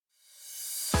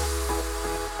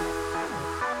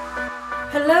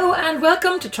Hello and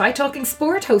welcome to Try Talking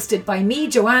Sport, hosted by me,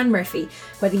 Joanne Murphy.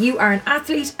 Whether you are an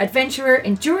athlete, adventurer,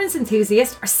 endurance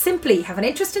enthusiast, or simply have an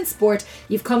interest in sport,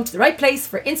 you've come to the right place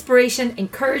for inspiration,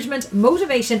 encouragement,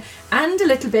 motivation, and a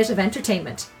little bit of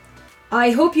entertainment.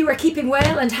 I hope you are keeping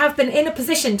well and have been in a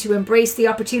position to embrace the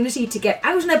opportunity to get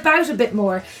out and about a bit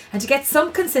more and to get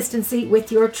some consistency with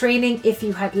your training if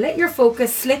you had let your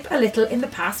focus slip a little in the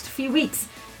past few weeks.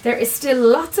 There is still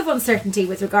lots of uncertainty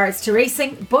with regards to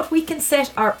racing, but we can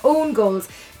set our own goals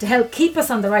to help keep us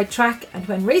on the right track, and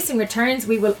when racing returns,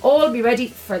 we will all be ready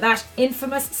for that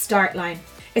infamous start line.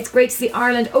 It's great to see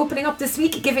Ireland opening up this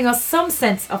week, giving us some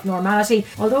sense of normality,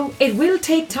 although it will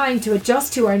take time to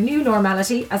adjust to our new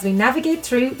normality as we navigate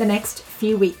through the next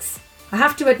few weeks. I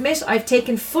have to admit I've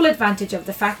taken full advantage of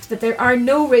the fact that there are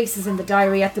no races in the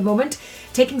diary at the moment,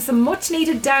 taking some much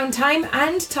needed downtime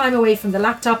and time away from the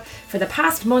laptop for the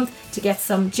past month to get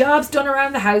some jobs done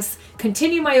around the house,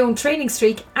 continue my own training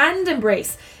streak and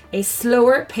embrace a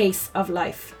slower pace of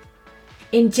life.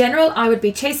 In general, I would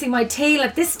be chasing my tail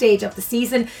at this stage of the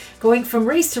season, going from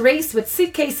race to race with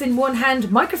suitcase in one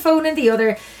hand, microphone in the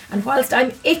other, and whilst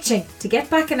I'm itching to get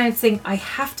back announcing, I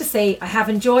have to say I have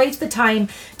enjoyed the time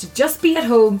to just be at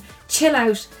home, chill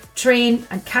out, train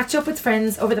and catch up with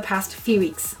friends over the past few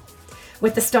weeks.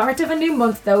 With the start of a new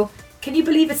month though, can you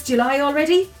believe it's July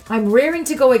already? I'm raring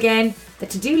to go again, the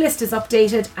to-do list is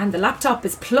updated and the laptop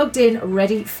is plugged in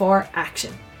ready for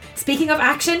action. Speaking of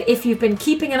action, if you've been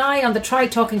keeping an eye on the Try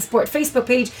Talking Sport Facebook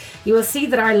page, you will see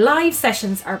that our live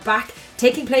sessions are back,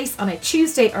 taking place on a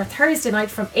Tuesday or Thursday night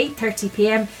from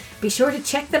 8:30pm. Be sure to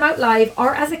check them out live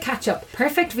or as a catch-up.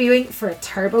 Perfect viewing for a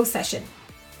turbo session.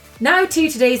 Now to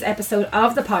today's episode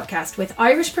of the podcast with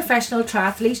Irish professional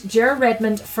triathlete Ger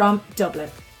Redmond from Dublin.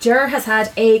 Ger has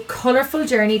had a colourful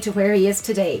journey to where he is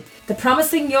today. The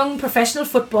promising young professional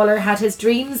footballer had his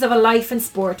dreams of a life in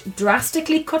sport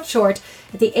drastically cut short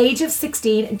at the age of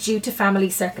 16 due to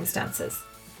family circumstances.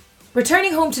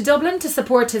 Returning home to Dublin to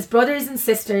support his brothers and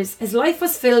sisters, his life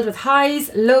was filled with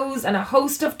highs, lows and a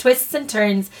host of twists and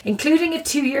turns, including a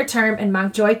 2-year term in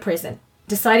Mountjoy prison.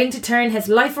 Deciding to turn his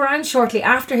life around shortly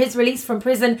after his release from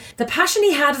prison, the passion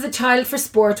he had as a child for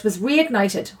sport was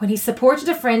reignited when he supported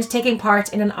a friend taking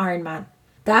part in an Ironman.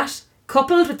 That,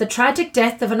 coupled with the tragic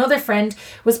death of another friend,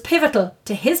 was pivotal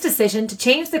to his decision to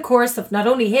change the course of not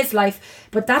only his life,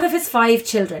 but that of his 5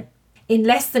 children. In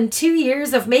less than 2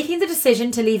 years of making the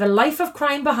decision to leave a life of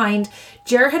crime behind,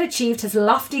 Ger had achieved his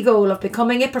lofty goal of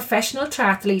becoming a professional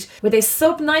triathlete with a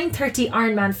sub-9:30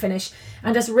 Ironman finish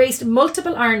and has raced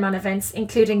multiple Ironman events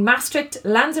including Maastricht,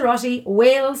 Lanzarote,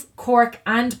 Wales, Cork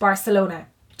and Barcelona.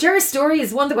 Ger's story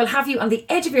is one that will have you on the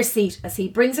edge of your seat as he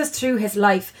brings us through his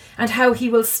life and how he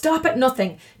will stop at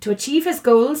nothing to achieve his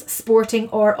goals, sporting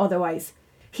or otherwise.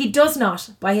 He does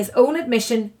not, by his own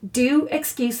admission, do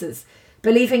excuses,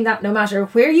 believing that no matter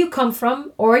where you come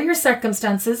from or your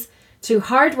circumstances, through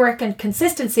hard work and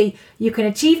consistency, you can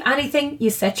achieve anything you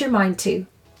set your mind to.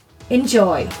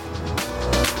 Enjoy.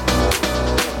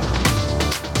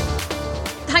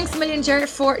 Thanks a million, Ger,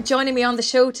 for joining me on the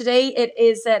show today. It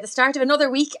is the start of another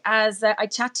week as I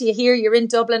chat to you here. You're in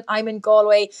Dublin, I'm in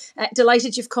Galway.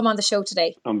 Delighted you've come on the show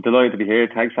today. I'm delighted to be here.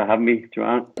 Thanks for having me,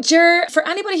 Joanne. Ger, for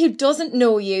anybody who doesn't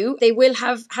know you, they will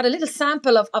have had a little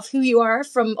sample of who you are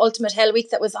from Ultimate Hell Week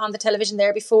that was on the television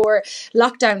there before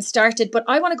lockdown started. But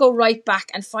I want to go right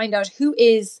back and find out who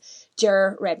is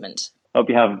Ger Redmond. Hope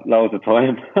you have loads of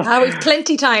time. We've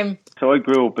plenty time. So I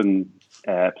grew up in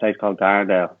a place called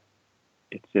Darndale.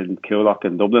 It's in Coolock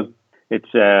in Dublin.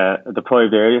 It's a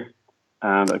deprived area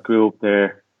and I grew up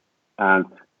there, and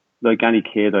like any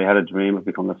kid I had a dream of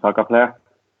becoming a soccer player,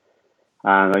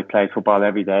 and I played football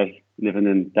every day living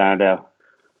in Darndale.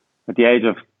 At the age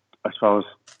of, I suppose,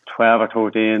 12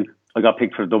 or 13, I got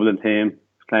picked for the Dublin team,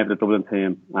 playing for the Dublin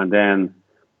team, and then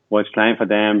was playing for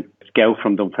them. A scout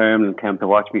from Dunfermline came to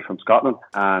watch me from Scotland,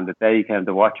 and the day he came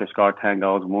to watch, I scored 10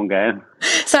 goals in one game.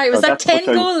 Sorry, was that 10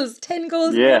 goals? 10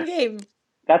 goals in one game?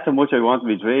 That's how much I wanted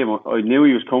my dream. I knew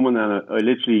he was coming, and I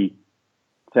literally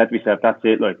said to myself, that's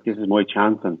it, like, this is my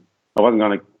chance. And I wasn't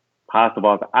going to pass the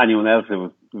ball to anyone else. It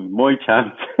was my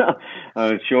chance.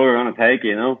 I was sure we were going to take it,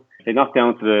 you know. They knocked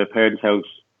down to the parents' house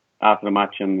after the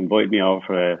match and invited me over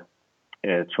for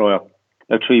a trial.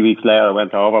 About 3 weeks later, I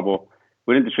went over, but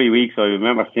within the 3 weeks, I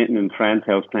remember sitting in a friend's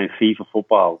house playing FIFA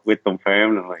football with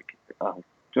Dunfermline, and like,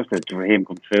 just a dream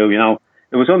come true, you know.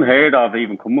 It was unheard of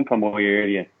even coming from my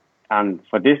area. And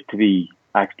for this to be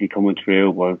actually coming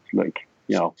true was like,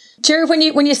 you know. Ger, when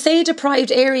you say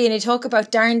deprived area and you talk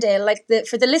about Darndale, like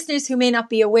for the listeners who may not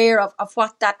be aware of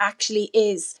what that actually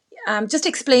is, just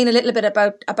explain a little bit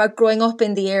about growing up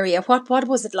in the area. What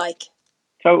was it like?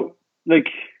 So like,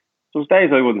 those days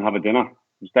I wouldn't have a dinner.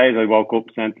 Those days I woke up,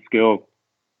 sent to school,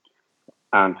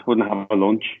 and wouldn't have a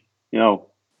lunch. You know,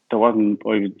 I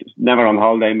was never on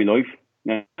holiday in my life,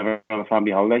 never on a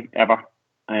family holiday, ever.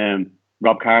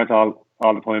 Rob cars all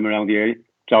the time around the area,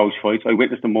 Joe's fights. I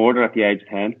witnessed a murder at the age of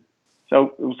 10.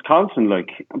 So it was constant, like,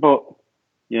 but,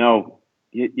 you know,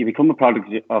 you become a product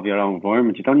of your own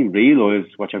environment. You don't even realise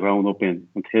what you're growing up in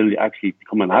until you actually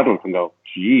become an adult and go,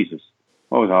 Jesus,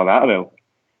 what was all that about?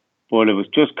 But it was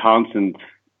just constant,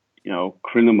 you know,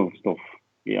 criminal stuff.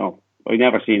 You know, I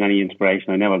never seen any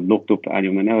inspiration. I never looked up to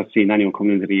anyone. I never seen anyone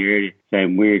coming into the area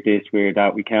saying, we're this, we're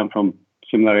that. We came from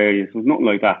similar areas. There was nothing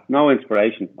like that. No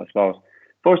inspiration, I suppose.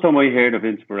 First time I heard of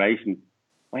inspiration,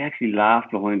 I actually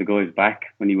laughed behind the guy's back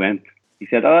when he went. He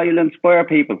said, oh, you'll inspire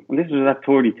people. And this was at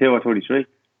 32 or 33.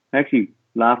 I actually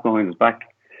laughed behind his back.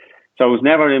 So it was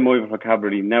never in my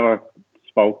vocabulary, never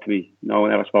spoke to me. No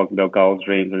one ever spoke about goals,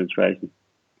 dreams, or inspiration.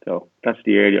 So that's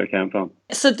the area I came from.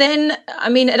 So then, I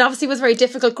mean, it obviously was very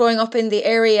difficult growing up in the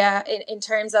area in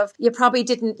terms of you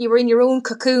were in your own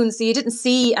cocoon, so you didn't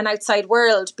see an outside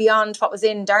world beyond what was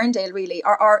in Darndale, really,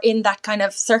 or in that kind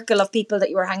of circle of people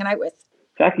that you were hanging out with.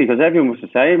 Exactly, because everyone was the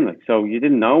same. Like, so you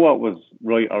didn't know what was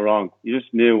right or wrong. You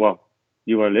just knew what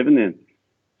you were living in.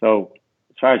 So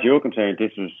as far as you're concerned,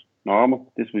 this was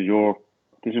normal. This is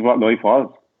what life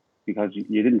was, because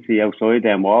you didn't see outside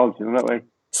them walls, you know, that way.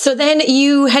 So then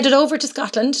you headed over to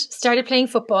Scotland, started playing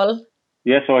football.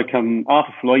 Yeah, so I come off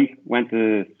a flight, went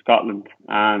to Scotland,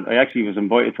 and I actually was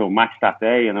invited to a match that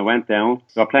day, and I went down.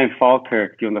 We were playing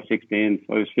Falkirk, the under-16s.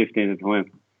 I was 15 at the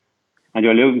time. And they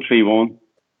were losing 3-1.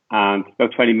 And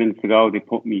about 20 minutes to go, they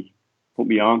put me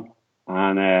on,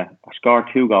 and I scored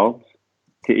 2 goals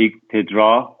to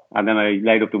draw, and then I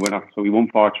laid up the winner. So we won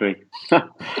 4-3. So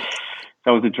it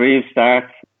was a dream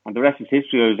start, and the rest is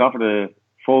history. I was offered a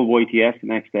full YTS the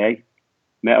next day,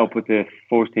 met up with the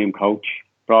first team coach,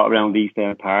 brought around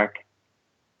Eastdale Park,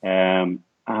 and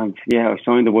yeah, I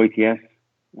signed the YTS.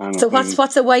 So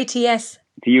what's a YTS?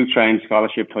 The youth training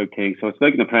scholarship type thing. So it's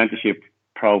like an apprenticeship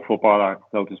pro footballer,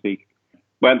 so to speak.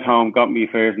 Went home, got me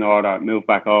affairs in order, moved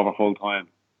back over full time.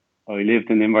 I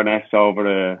lived in Inverness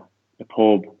over a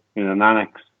pub in an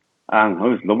annex, and I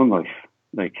was loving life.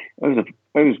 Like, I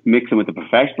was mixing with the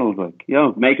professionals, like, you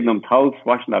know, making them toast,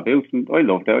 washing their boots, and I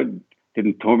loved it. I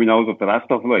didn't turn my nose up to that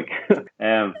stuff, like.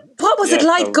 What was it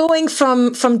like going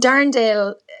from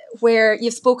Darndale, where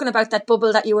you've spoken about that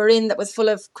bubble that you were in that was full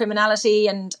of criminality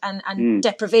and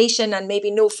deprivation and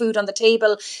maybe no food on the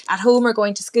table at home or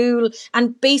going to school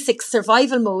and basic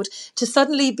survival mode, to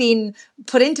suddenly being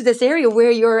put into this area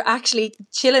where you're actually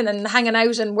chilling and hanging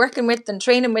out and working with and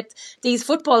training with these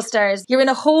football stars? You're in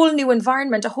a whole new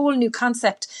environment, a whole new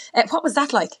concept. What was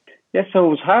that like? Yeah, so it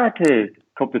was hard to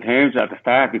come to terms at the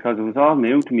start because it was all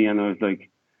new to me, and I was like,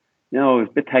 you know, I was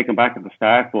a bit taken back at the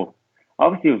start, but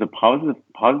obviously it was a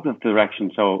positive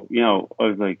direction. So, you know, I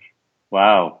was like,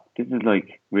 wow, this is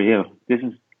like real. This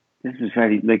is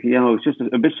very, like, you know, it's just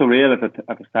a bit surreal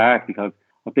at the start, because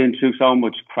I've been through so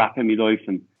much crap in my life,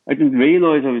 and I didn't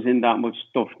realise I was in that much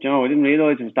stuff. You know, I didn't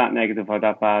realise it was that negative or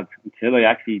that bad until I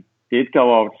actually did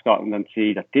go over to Scotland and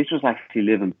see that this was actually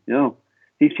living. You know,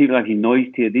 these people are actually nice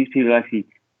to you. These people are actually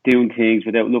doing things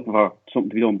without looking for something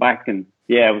to be done back. And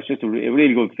yeah, it was just a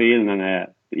really good feeling. And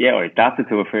yeah, I adapted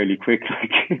to it fairly quick,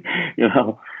 like, you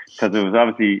know, because it was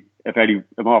obviously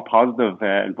a more positive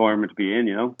environment to be in,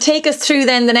 you know. Take us through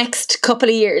then the next couple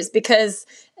of years, because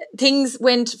things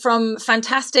went from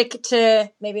fantastic to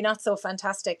maybe not so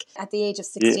fantastic at the age of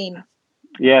 16.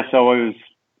 Yeah, so I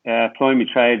was plying my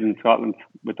trade in Scotland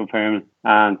with the firm,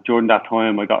 and during that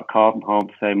time I got a call from home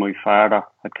to say my father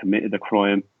had committed a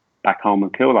crime back home in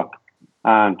Coolock.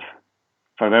 And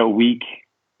for about a week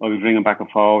I was ringing back and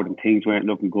forward and things weren't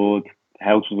looking good. The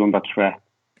house was under threat.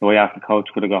 So I asked the coach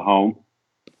could I go home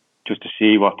just to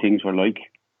see what things were like.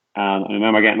 And I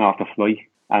remember getting off the flight,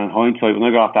 and in hindsight, when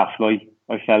I got off that flight,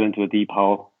 I fell into a deep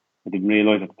hole. I didn't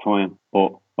realise at the time,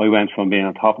 but I went from being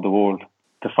on top of the world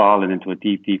to falling into a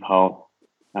deep, deep hole.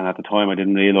 And at the time I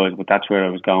didn't realise, but that's where I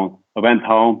was going. I went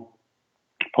home,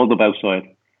 pulled up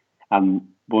outside, and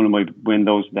one of my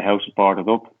windows of the house was boarded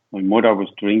up. My mother was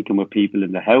drinking with people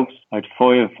in the house. I had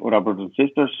 5 other brothers and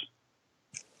sisters,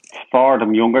 4 of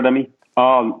them younger than me,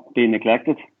 all being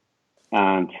neglected.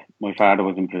 And my father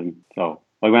was in prison. So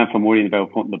I went from worrying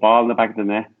about putting the ball in the back of the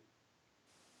net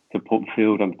to putting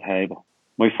food on the table.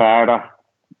 My father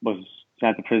was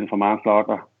sent to prison for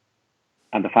manslaughter,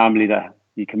 and the family that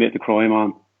he committed the crime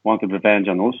on wanted revenge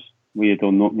on us. We had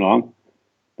done nothing wrong.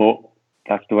 But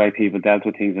that's the way people dealt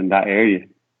with things in that area.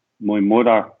 My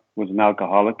mother was an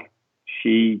alcoholic.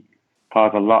 She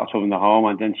caused a lot of trouble in the home,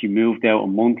 and then she moved out a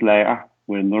month later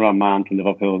with another man to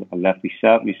Liverpool and left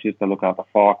myself and my sister look after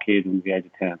 4 kids under the age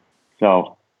of 10.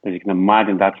 So, as you can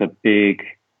imagine, that's a big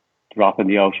drop in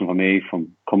the ocean for me,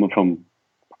 from coming from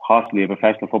possibly a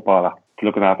professional footballer to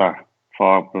looking after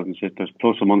 4 brothers and sisters,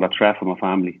 plus I'm under threat from my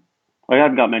family. I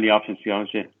hadn't got many options, to be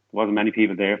honest with you. There wasn't many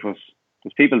people there for us.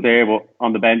 There's people there, but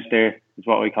on the bench there is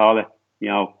what we call it. You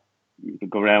know, you could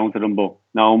go round to them, but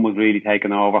no one was really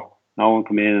taking over. No one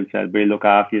come in and said, we'll look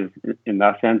after you in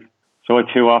that sense. So I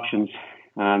had 2 options,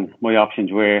 and my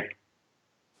options were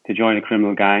to join a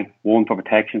criminal gang, 1 for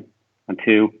protection, and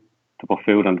 2 to put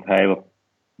food on the table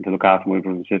and to look after my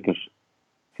brothers and sisters.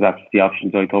 So that's the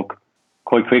options I took.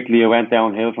 Quite quickly I went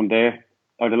downhill from there.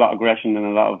 I had a lot of aggression and a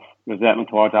lot of resentment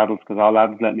towards adults because all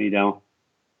adults let me down.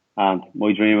 And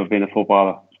my dream of being a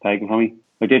footballer was taken from me.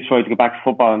 I did try to go back to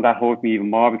football, and that hurt me even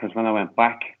more because when I went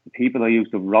back, the people I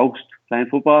used to roast playing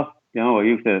football, you know, I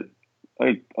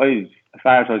was, as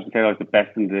far as I was concerned, I was the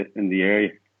best in the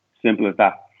area. Simple as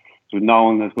that. There was no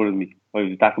one as good as me. I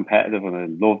was that competitive, and I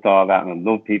loved all that, and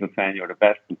I loved people saying you're the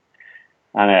best. And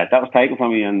that was taken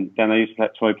from me, and then I used to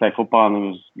try to play football, and it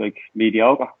was like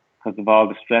mediocre because of all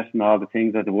the stress and all the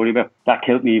things I had to worry about. That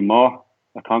killed me even more.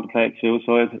 I contemplated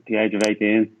suicide at the age of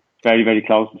 18. Very, very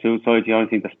close to suicide. The only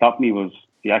thing that stopped me was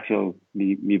the actual,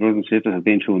 my brothers and sisters had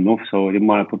been through enough, so I didn't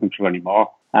want to put them through any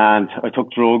more. And I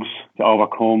took drugs to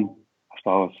overcome, I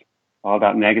suppose, all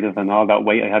that negative and all that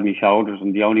weight I had on my shoulders.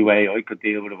 And the only way I could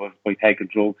deal with it was by taking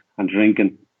drugs and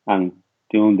drinking and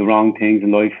doing the wrong things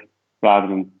in life rather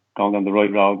than going down the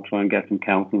right road and trying to get some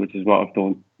counselling, which is what I've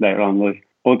done later on in life.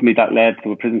 Ultimately, that led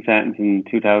to a prison sentence in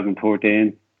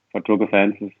 2013 for drug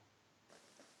offences.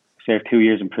 I served 2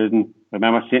 years in prison. I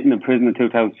remember sitting in prison in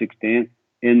 2016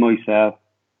 in my cell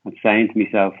and saying to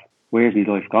myself, where's my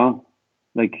life gone?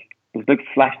 Like, it was like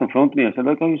flashed in front of me. I said,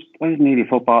 look, I was nearly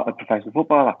a professional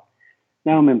footballer.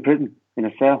 Now I'm in prison, in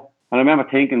a cell. And I remember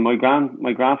thinking, my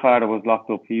grandfather was locked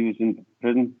up. He was in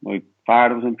prison. My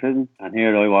father was in prison. And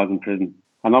here I was in prison.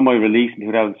 And on my release in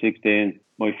 2016,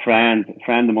 a friend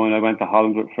of mine, I went to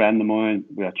Holland with a friend of mine.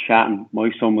 We were chatting.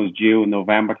 My son was due in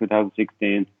November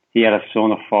 2016. He had a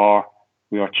son of 4.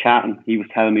 We were chatting. He was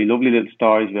telling me lovely little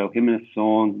stories about him and his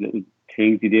son, little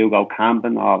things he do, go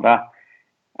camping, all that.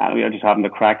 And we were just having to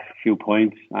crack a few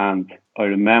points. And I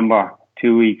remember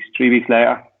 3 weeks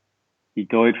later, he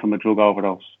died from a drug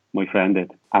overdose, my friend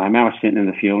did. And I remember sitting in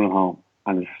the funeral home,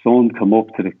 and his son come up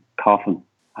to the coffin,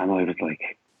 and I was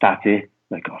like, that's it.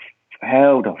 Like, oh,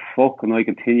 how the fuck can I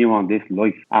continue on this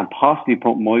life and possibly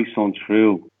put my son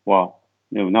through what,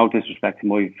 you know, no disrespect to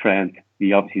my friend,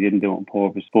 he obviously didn't do it on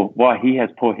purpose, but what he has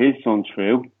put his son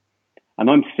through. And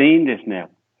I'm seeing this now.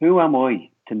 Who am I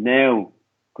to now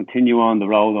continue on the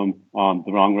road on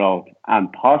the wrong road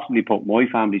and possibly put my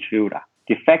family through that?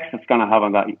 The effects that's going to have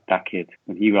on that kid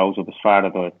when he grows up, his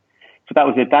father died. So that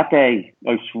was it. That day,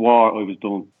 I swore I was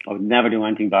done. I would never do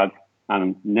anything bad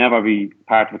and never be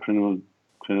part of a criminal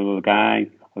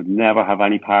gang. I would never have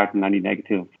any part in any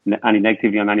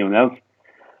negativity on anyone else.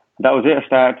 And that was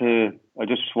it. I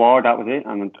just swore that was it,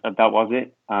 and that was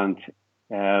it. And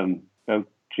about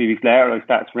 3 weeks later, I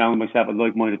started surrounding myself with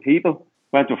like-minded people.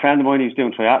 Went to a friend of mine who was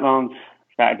doing triathlons.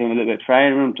 Started doing a little bit of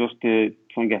training with him just to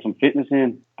try and get some fitness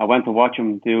in. I went to watch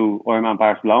him do Ironman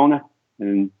Barcelona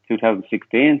in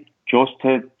 2016, just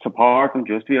to support him,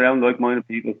 just to be around like-minded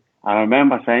people. And I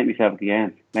remember saying to myself at the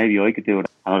end, maybe I could do it.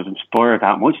 And I was inspired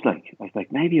that much. Like, I was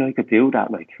like, maybe I could do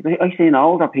that. Like, I seen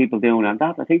older people doing it, and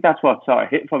I think that's what sort of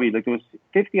hit for me. Like, there was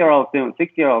 50-year-olds doing it,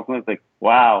 60-year-olds, and I was like,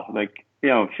 wow, like, you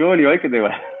know, surely I could do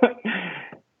it.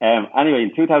 Anyway,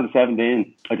 in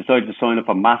 2017, I decided to sign up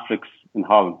for Maastricht in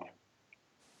Holland.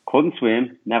 Couldn't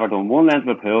swim, never done one length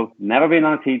of a pool, never been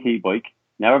on a TT bike,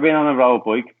 never been on a road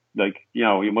bike. Like, you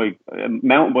know,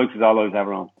 mountain bikes is all I was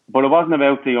ever on. But it wasn't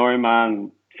about the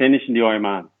Ironman, finishing the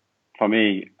Ironman. For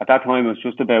me, at that time, it was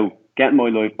just about getting my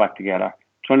life back together,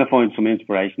 trying to find some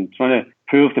inspiration, trying to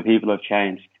prove to people I've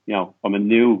changed. You know, I'm a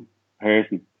new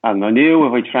person. And I knew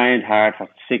if I trained hard for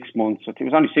 6 months, it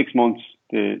was only 6 months,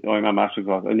 the Ironman Maastricht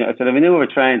was. I said, if I knew if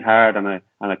I trained hard and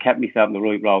I kept myself on the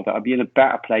right road, that I'd be in a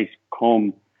better place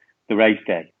come the race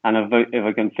day. And if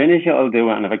I can finish it, I'll do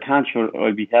it. And if I can't, sure,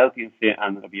 I'll be healthy and fit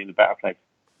and I'll be in a better place.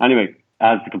 Anyway,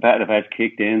 as the competitive edge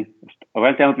kicked in, I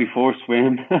went down to my first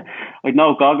swim. I had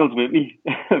no goggles with me,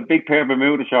 a big pair of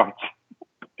Bermuda shorts.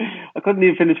 I couldn't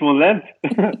even finish one length.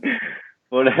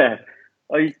 But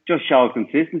I just showed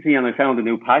consistency and I found a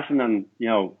new passion. And, you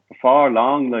know, before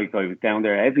long, like, I was down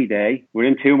there every day.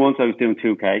 Within 2 months, I was doing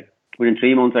 2K. Within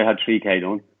 3 months, I had 3K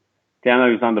done. Then I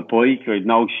was on the bike with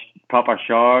no proper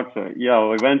shorts.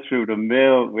 I went through the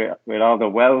mill with all the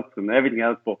welts and everything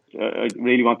else, but I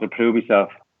really wanted to prove myself.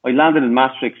 I landed in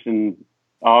Maastricht in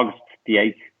August the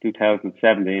 8th,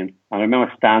 2017. And I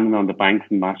remember standing on the banks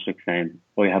in Maastricht saying,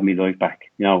 I have my life back.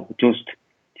 The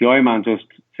Ironman just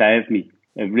saved me.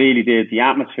 It really did. The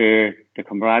atmosphere, the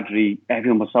camaraderie,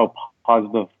 everyone was so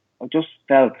positive. I just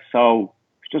felt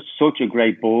just such a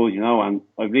great buzz, and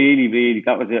I really,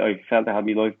 that was it. I felt I had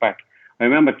my life back. I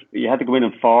remember you had to go in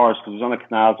fours because it was on a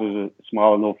canal, so it was a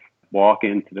small enough walk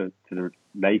into the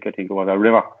lake, I think it was, a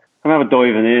river. I remember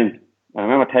diving in. I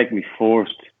remember taking my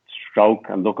first stroke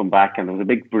and looking back, and there was a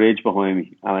big bridge behind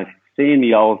me, and I seen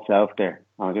my old self there,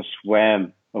 and I just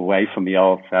swam away from my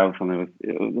old self, and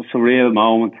it was a surreal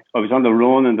moment. I was on the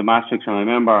run in the Maastricht, and I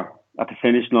remember at the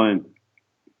finish line,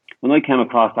 when I came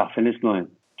across that finish line,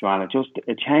 Joanne,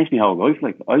 it changed my whole life.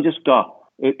 Like, I just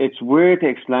it's weird to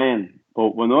explain,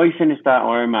 but when I finished that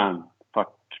Ironman, for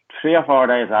 3 or 4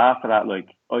 days after that,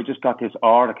 like, I just got this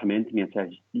aura come into me and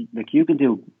said, like, you can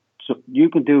do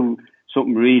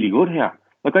something really good here.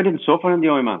 Like, I didn't suffer in the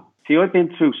Ironman. See, I've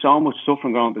been through so much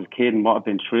suffering growing up as a kid and what I've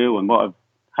been through and what I've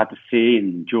had to see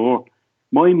and endure.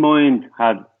 My mind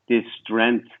had this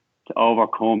strength to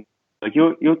overcome. Like,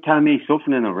 you're telling me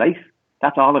suffering in a race,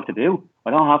 that's all I have to do.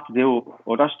 I don't have to do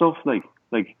other stuff. Like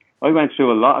I went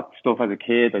through a lot of stuff as a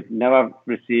kid. I never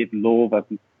received love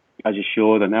as you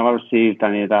should. I never received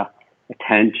any of that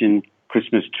attention,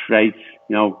 Christmas traits,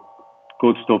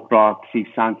 good stuff brought, see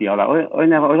Santa, all that. I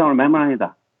don't remember any of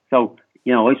that. So,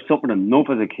 I suffered enough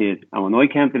as a kid. And when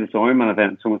I came to this Ironman event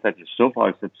and someone said, you suffer,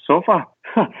 I said, suffer?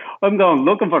 I'm going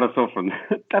looking for the suffering.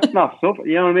 That's not suffering.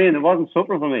 You know what I mean? It wasn't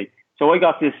suffering for me. So I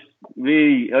got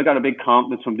a big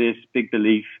confidence from this, big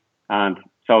belief. And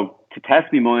so to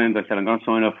test my mind, I said, I'm going to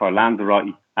sign up for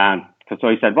Lanzarote. And so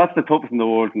I said, what's the toughest in the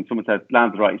world? And someone said,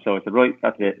 Lanzarote. So I said, right,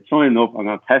 that's it. Signing up, I'm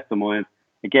going to test the mind.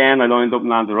 Again, I lined up in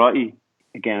Lanzarote.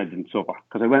 Again, I didn't suffer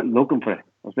because I went looking for it.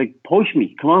 I was like, push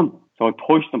me, come on. So I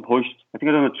pushed and pushed. I think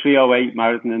I done a 3:08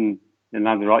 marathon in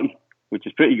Lanzarote, which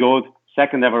is pretty good.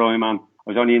 Second ever Ironman. I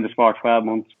was only in the sport 12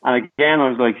 months. And again, I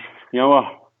was like, you know what?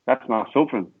 That's not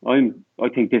suffering. I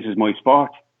think this is my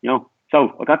sport,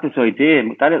 So I got this idea.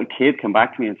 That little kid came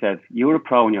back to me and said, you're a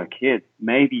pro when you're a kid.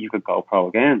 Maybe you could go pro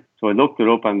again. So I looked it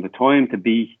up, and the time to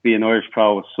be an Irish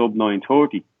pro was sub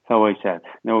 9:30. So I said,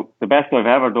 the best I've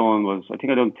ever done was, I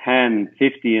think I done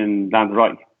 10:50 in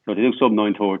Lanzarote. So to do sub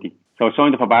 9:30. So I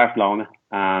signed up for Barcelona,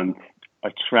 and I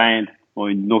trained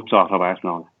my nuts off of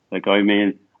Barcelona. Like,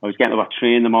 I was getting about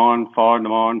 3 in the morning, 4 in the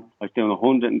morning. I was doing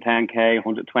 110k,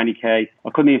 120k. I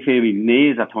couldn't even feel my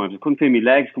knees at times. I couldn't feel my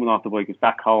legs coming off the bike. It was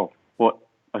that cold. But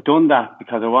I done that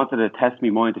because I wanted to test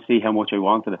my mind to see how much I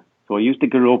wanted it. So I used to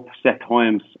get up set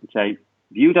times and say,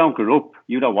 if you don't get up,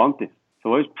 you don't want this.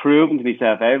 So I was proving to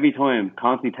myself every time,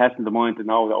 constantly testing the mind to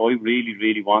know that I really,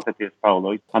 really wanted this pro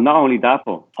life. And not only that,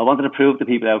 but I wanted to prove to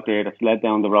people out there that's led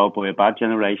down the road by a bad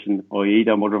generation, i.e.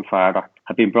 their mother and father,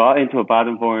 have been brought into a bad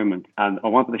environment. And I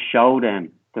wanted to show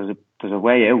them there's a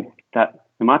way out, that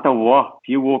no matter what, if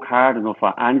you work hard enough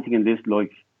for anything in this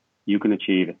life, you can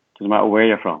achieve it. Doesn't matter where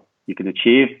you're from. You can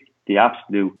achieve the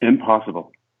absolute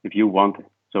impossible if you want it.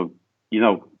 So,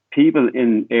 people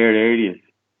in areas,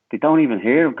 they don't even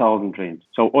hear of Golden Dreams.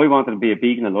 So I wanted to be a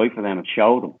beacon of light for them and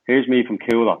show them. Here's me from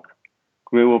Coolock.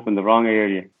 Grew up in the wrong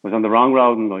area. Was on the wrong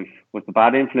road in life. Was the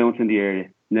bad influence in the area.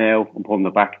 Now I'm pulling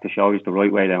it back to show you the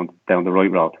right way down the right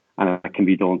road. And it can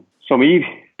be done. So me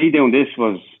doing this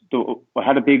I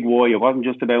had a big why. It wasn't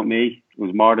just about me. It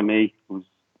was more than me. It was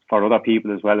for other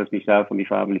people as well as myself and my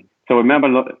family. So I remember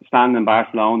standing in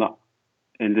Barcelona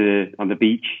on the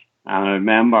beach. And I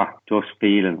remember just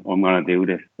feeling, I'm going to do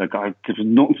this. Like, there was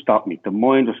nothing stopped me. The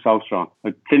mind was so strong.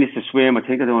 I finished the swim. I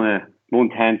think I done a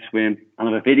 1:10 swim. And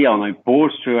I have a video, and I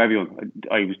burst through everyone.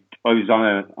 I was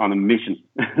on a mission.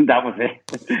 That was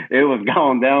it. It was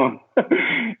going down.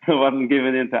 I wasn't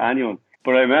giving in to anyone.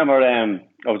 But I remember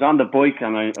I was on the bike,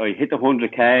 and I hit the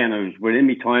 100k, and I was within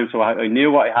my time. So I knew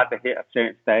what I had to hit at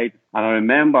certain stage. And I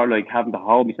remember having to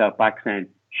hold myself back saying,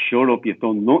 shut up, you've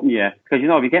done nothing yet. Because,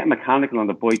 if you get mechanical on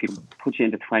the bike, it puts you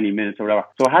into 20 minutes or whatever.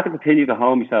 So I had to continue to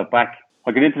hold myself back.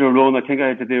 I got into the run. I think I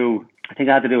had to do a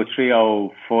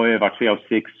 3:05 or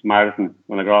 3:06 marathon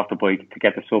when I got off the bike to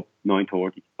get the sub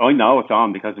 9:30. I know it's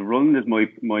on because running is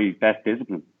my best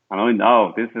discipline. And I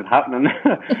know this is happening.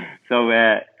 So,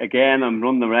 again, I'm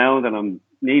running around and I'm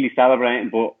nearly celebrating.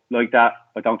 But like that,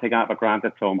 I don't take that for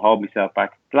granted. So I'm holding myself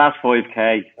back. The last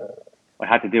 5k, I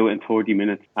had to do it in 30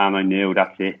 minutes, and I knew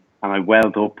that's it. And I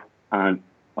welled up, and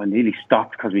I nearly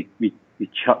stopped because my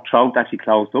throat actually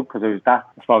closed up because I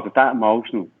was that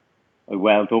emotional. I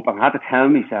welled up, and I had to tell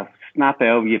myself, snap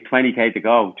out, you have 20k to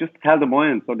go. Just tell the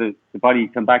mind so the body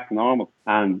come back to normal.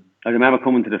 And I remember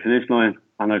coming to the finish line,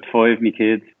 and I had 5 of my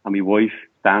kids and my wife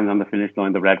standing on the finish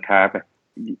line, the red carpet.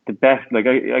 The best, like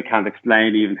I can't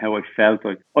explain even how I felt.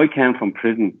 Like, I came from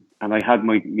prison and I had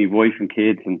my wife and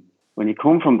kids, and when you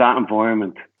come from that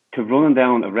environment to running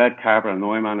down a red carpet at an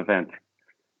Ironman event,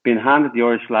 being handed the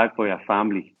Irish flag by your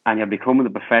family, and you're becoming a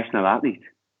professional athlete,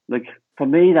 like, for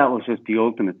me that was just the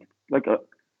ultimate. Like,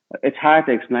 it's hard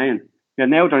to explain. You're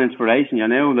now their inspiration. You're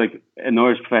now like an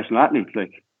Irish professional athlete.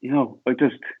 Like, it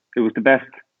was the best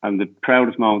and the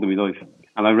proudest moment of my life.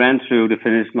 And I ran through the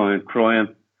finish line crying,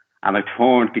 and I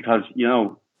turned because,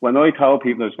 when I told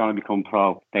people I was going to become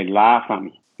pro, they laughed at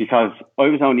me because I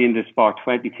was only in this sport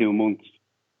 22 months.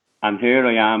 And here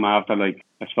I am after, like,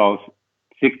 I suppose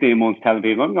 16 months telling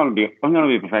people I'm going to be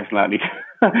a professional athlete.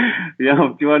 You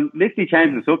are literally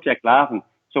changing the subject, laughing.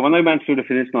 So when I went through the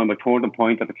finish line, I turned and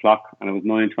pointed at the clock, and it was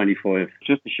 9:25,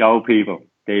 just to show people,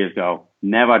 there you go,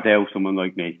 never doubt someone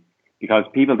like me. Because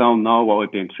people don't know what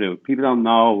I've been through. People don't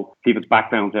know people's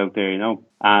backgrounds out there,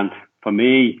 And for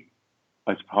me,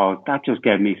 I suppose that just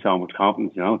gave me so much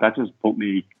confidence, That just put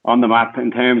me on the map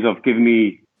in terms of giving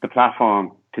me the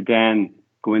platform to then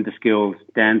go into schools,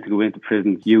 then to go into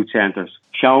prisons, youth centres,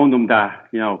 showing them that,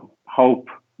 hope,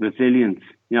 resilience,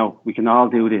 we can all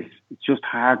do this. It's just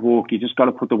hard work. You just got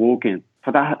to put the work in.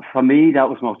 For me, that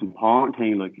was the most important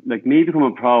thing. Like me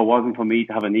becoming pro wasn't for me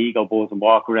to have an ego buzz and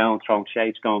walk around throwing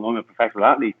shades going, I'm a professional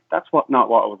athlete. That's not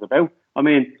what it was about. I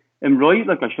mean, I'm right,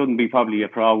 like, I shouldn't be probably a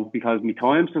pro because my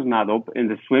times doesn't add up in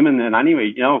the swimming in any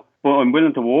way, but I'm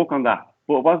willing to work on that.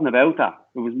 But it wasn't about that.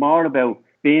 It was more about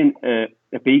being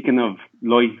a beacon of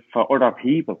light for other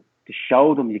people, to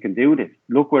show them you can do this.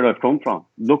 Look where I've come from.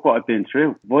 Look what I've been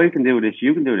through. If I can do this,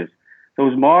 you can do this. So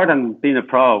it was more than being a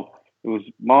pro. It was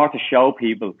more to show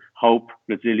people hope,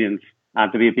 resilience,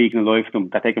 and to be a beacon of light for them,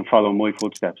 that they can follow my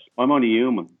footsteps. I'm only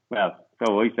human. Well,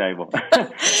 so I say, but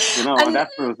and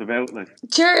that's what it's about. Like.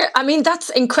 Sure, I mean, that's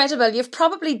incredible. You've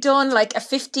probably done like a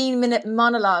 15-minute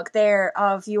monologue there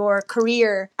of your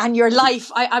career and your life.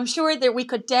 I'm sure that we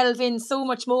could delve in so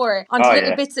much more onto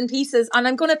little bits and pieces, and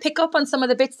I'm going to pick up on some of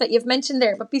the bits that you've mentioned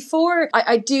there. But before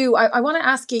I want to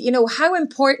ask you, how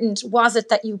important was it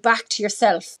that you backed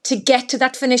yourself to get to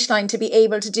that finish line, to be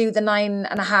able to do the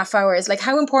 9.5 hours? Like,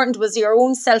 how important was your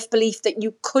own self-belief that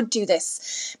you could do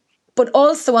this? But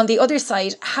also on the other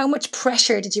side, how much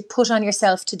pressure did you put on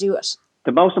yourself to do it?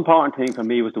 The most important thing for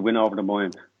me was to win over the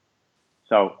mind.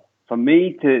 So for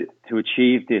me to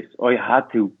achieve this, I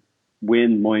had to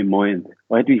win my mind.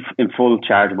 I had to be in full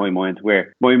charge of my mind,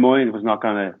 where my mind was not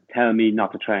going to tell me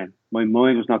not to train. My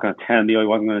mind was not going to tell me I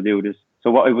wasn't going to do this. So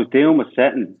what I was doing was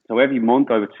setting. So every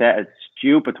month I would set a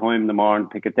stupid time in the morning,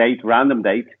 pick a date, random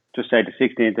date, just say the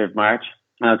 16th of March.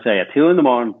 And I'd say at 2 in the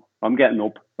morning, I'm getting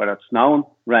up, whether it's snowing,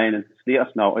 raining, sleet or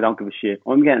snow, I don't give a shit.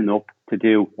 I'm getting up to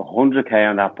do 100k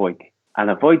on that bike. And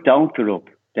if I don't get up,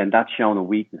 then that's showing a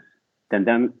weakness. Then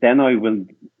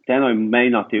I may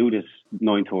not do this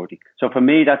 9:30. So for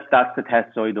me, that's the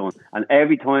test I done. And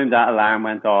every time that alarm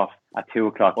went off at 2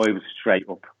 o'clock, I was straight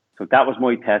up. So that was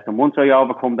my test. And once I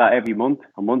overcome that every month,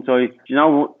 and once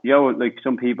like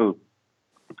some people,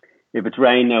 if it's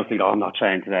raining now, think, I'm not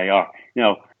training today. Or,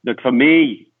 like for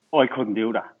me, I couldn't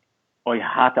do that. I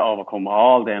had to overcome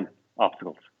all them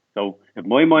obstacles. So if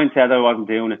my mind said I wasn't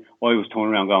doing it, I was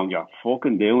turning around going, you're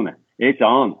fucking doing it. It's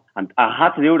on. And I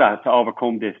had to do that to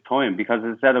overcome this time, because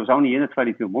as I said, I was only in it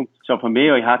 22 months. So for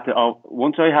me,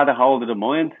 once I had a hold of the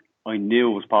mind, I knew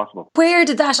it was possible. Where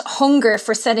did that hunger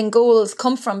for setting goals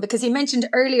come from? Because you mentioned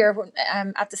earlier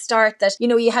at the start that,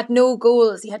 you had no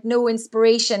goals, you had no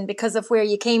inspiration because of where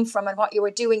you came from and what you were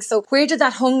doing. So where did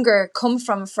that hunger come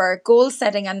from for goal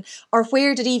setting, or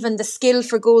where did even the skill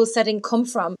for goal setting come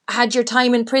from? Had your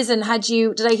time in prison,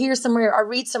 did I hear somewhere or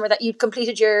read somewhere that you'd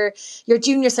completed your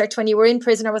junior cert when you were in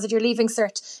prison, or was it your leaving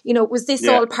cert? Was this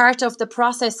all part of the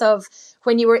process of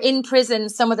when you were in prison,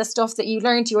 some of the stuff that you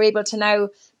learned, you were able to now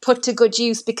put to good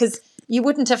use, because you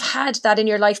wouldn't have had that in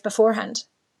your life beforehand?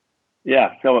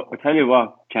 Yeah, so I'll tell you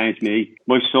what changed me.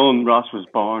 My son Ross was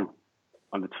born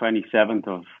on the 27th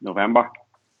of November.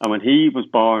 And when he was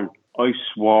born, I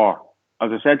swore,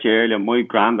 as I said to you earlier, my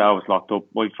granddad was locked up,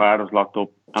 my father was locked up,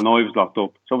 and I was locked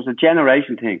up. So it was a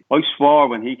generation thing. I swore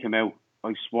when he came out,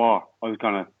 I swore I was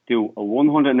going to do a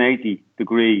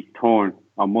 180-degree turn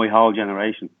on my whole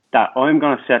generation. That I'm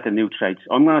going to set the new traits.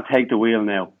 I'm going to take the wheel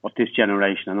now of this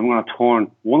generation, and I'm going to turn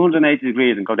 180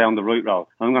 degrees and go down the right road.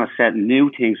 I'm going to set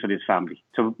new things for this family.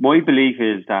 So my belief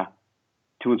is that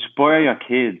to inspire your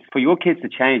kids, for your kids to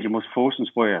change, you must first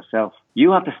inspire yourself.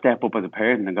 You have to step up as a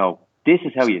parent and go, this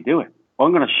is how you do it.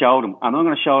 I'm going to show them, and I'm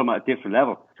going to show them at a different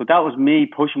level. So that was me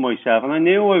pushing myself, and I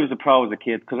knew I was a pro as a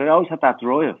kid because I always had that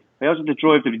drive. I always had the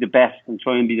drive to be the best and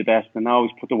try and be the best, and I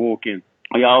always put the work in.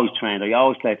 I always trained. I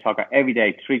always played soccer every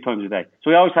day, 3 times a day.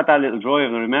 So I always had that little drive,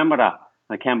 and I remember that,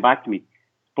 and it came back to me.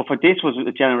 But for this was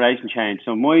a generation change.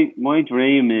 So my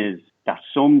dream is that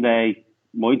someday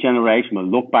my generation will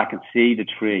look back and see the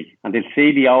tree, and they'll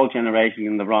see the old generation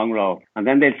in the wrong road, and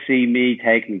then they'll see me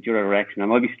taking the other direction,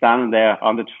 and I'll be standing there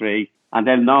on the tree, and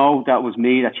they'll know that was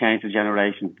me that changed the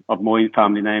generation of my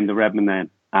family name, the Redmond name,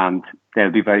 and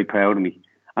they'll be very proud of me.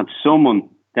 And someone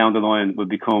down the line will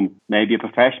become maybe a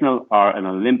professional or an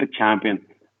Olympic champion,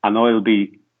 and I'll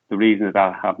be the reason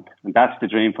that happened. And that's the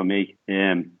dream for me,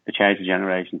 to change the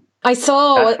generation. I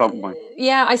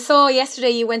saw yesterday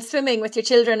you went swimming with your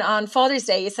children on Father's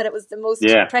Day. You said it was the most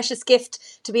precious gift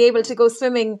to be able to go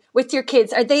swimming with your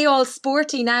kids. Are they all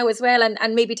sporty now as well?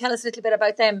 And maybe tell us a little bit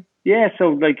about them. Yeah, so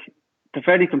like they're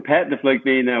very competitive like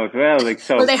me now as well. Like,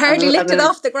 so well, they hardly lifted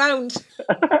off the ground.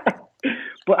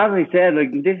 But as I said,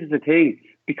 like, this is the thing.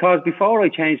 Because before I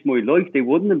changed my life, they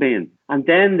wouldn't have been. And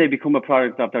then they become a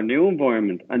product of their new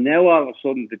environment. And now all of a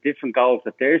sudden, the different goals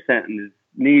that they're setting is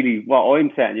nearly what I'm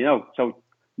setting, you know. So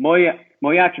my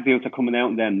attributes are coming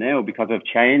out in them now because I've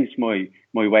changed my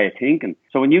way of thinking.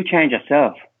 So when you change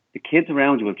yourself, the kids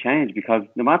around you will change, because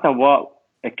no matter what,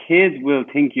 a kid will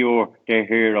think you're their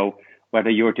hero,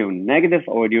 whether you're doing negative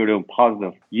or you're doing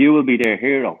positive. You will be their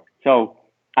hero. So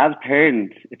as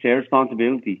parents, it's their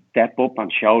responsibility to step up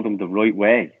and show them the right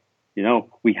way. You know,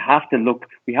 we have to look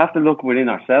within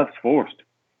ourselves first.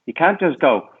 You can't just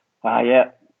go, I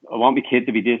want my kid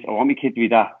to be this, I want my kid to be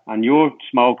that, and you're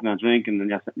smoking and drinking, and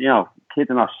you know,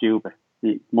 kids are not stupid.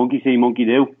 Monkey see, monkey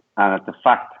do, and it's a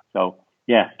fact. So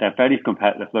yeah, they're very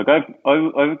competitive. Look,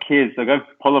 I've kids, like I've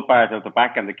pull-up bars out the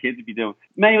back, and the kids will be doing,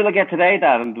 many will get today,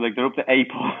 Dad, and like they're up to 8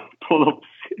 pull-ups.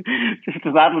 Just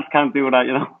as adults can't do that,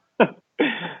 you know.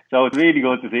 So it's really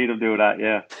good to see them do that,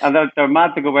 yeah. And they're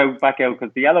mad to go back out,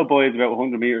 because the yellow boy is about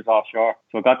 100 metres offshore.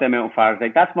 So I got them out on Father's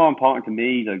Day. That's more important to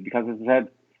me, like, because as I said,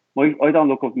 I don't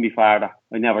look up to my father.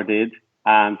 I never did.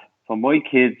 And for my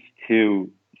kids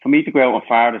for me to go out on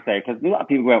Father's Day, because a lot of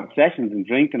people go out on sessions and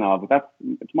drink and all, but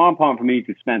it's more important for me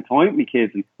to spend time with my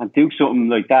kids and do something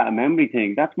like that, a memory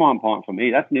thing. That's more important for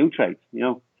me. That's new traits, you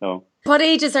know. So what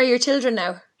ages are your children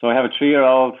now? So I have a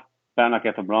 3-year-old, better not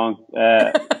get them wrong,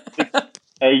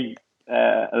 8,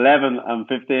 11 and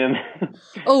 15.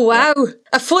 Oh wow,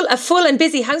 a full and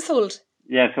busy household.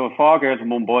 Yeah, so 4 girls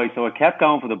and 1 boy. So I kept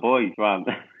going for the boys, Ron.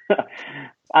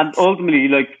 And ultimately,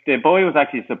 like, the boy was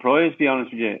actually a surprise, to be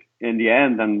honest with you, in the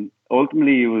end. And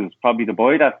ultimately, it was probably the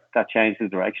boy that changed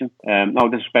his direction. No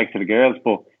disrespect to the girls,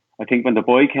 but I think when the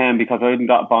boy came, because I hadn't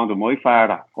got a bond with my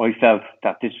father, I felt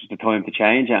that this was the time to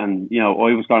change it. And, you know,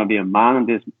 I was going to be a man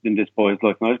in this boy's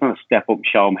life. And I was going to step up and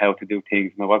show him how to do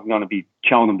things. And I wasn't going to be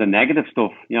showing him the negative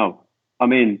stuff, you know. I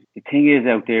mean, the thing is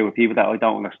out there with people that I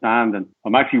don't understand. And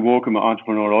I'm actually working with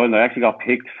Entrepreneur Ireland. I actually got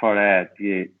picked for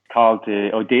called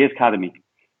the Ideas Academy.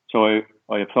 So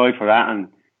I applied for that, and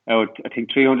out I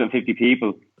think 350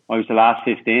 people, I was the last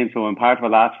 15. So I'm part of a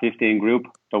last 15 group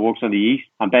that works on the East.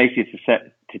 And basically it's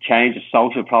to change a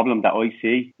social problem that I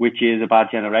see, which is a bad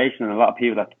generation, and a lot of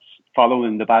people that's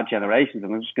following the bad generations,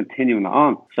 and I'm just continuing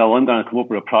on. So I'm going to come up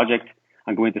with a project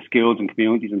and go into schools and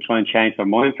communities and try and change their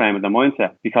mind frame and their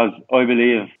mindset. Because I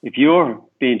believe if you're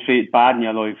being treated bad in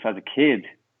your life as a kid,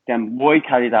 then why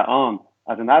carry that on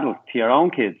as an adult to your own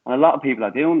kids? And a lot of people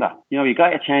are doing that. You know, you got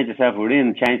to change yourself within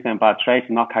and change them bad traits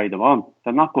and not carry them on.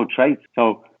 They're not good traits.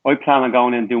 So I plan on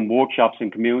going in and doing workshops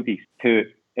in communities to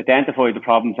identify the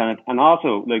problems and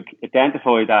also like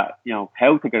identify that, you know,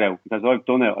 how to get out, because I've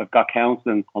done it. I've got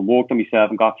counselling and worked on myself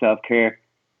and got self-care.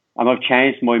 And I've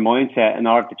changed my mindset in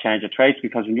order to change the traits,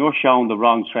 because when you're shown the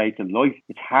wrong traits in life,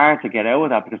 it's hard to get out of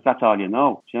that because that's all you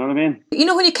know. Do you know what I mean? You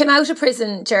know, when you came out of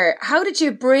prison, Ger, how did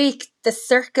you break the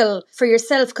circle for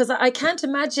yourself? Because I can't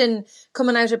imagine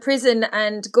coming out of prison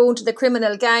and going to the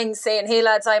criminal gang saying, hey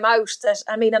lads, I'm out.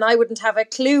 And I wouldn't have a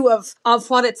clue of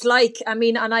what it's like. I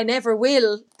mean, and I never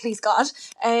will, please God.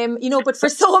 You know, but for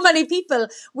so many people,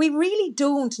 we really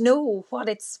don't know what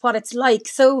it's like.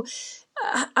 So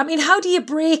I mean, how do you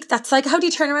break that cycle? How do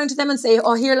you turn around to them and say,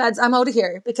 oh, here, lads, I'm out of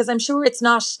here? Because I'm sure it's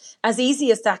not as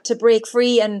easy as that to break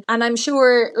free. And I'm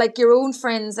sure, like, your own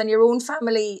friends and your own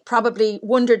family probably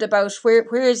wondered about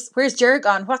where's Ger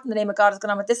gone? What in the name of God is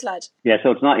going on with this lad? Yeah,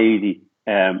 so it's not easy.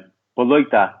 But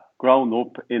like that, growing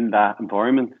up in that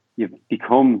environment, you've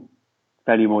become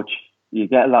very much, you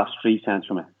get a lot of street sense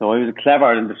from it. So I was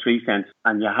clever in the street sense,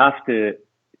 and you have to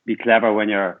be clever when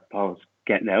you're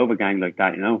getting out of a gang like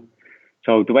that, you know.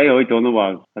 So the way I done it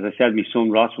was, as I said, my son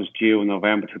Ross was due in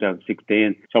November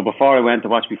 2016. So before I went to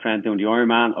watch my friend doing the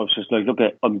Ironman, I was just like, look,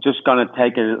 I'm just going to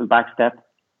take a little back step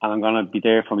and I'm going to be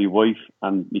there for my wife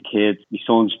and my kids. My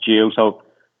son's due. So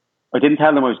I didn't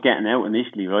tell them I was getting out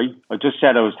initially, right? I just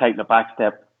said I was taking a back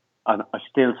step, and I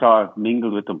still sort of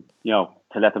mingled with them,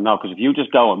 to let them know. Because if you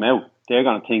just go, I'm out, they're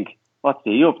going to think, what's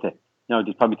he up to?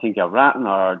 They probably think you're ratting,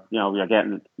 or, you're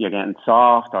getting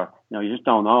soft, or, you just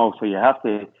don't know. So you have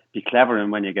to be clever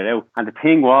in when you get out. And the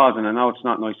thing was, and I know it's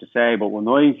not nice to say, but when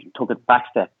I took a back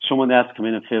step, someone else came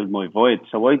in and filled my void.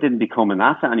 So I didn't become an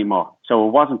asset anymore. So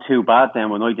it wasn't too bad then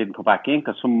when I didn't come back in,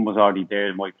 because someone was already there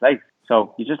in my place.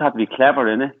 So you just have to be clever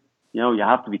in it. You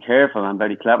have to be careful and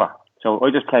very clever. So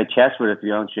I just played chess with it, to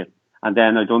be honest with you. And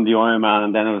then I done the Ironman,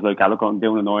 and then I was like, look, I'm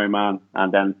doing an Ironman.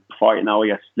 And then before you know,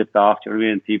 I slipped off. Do you know what I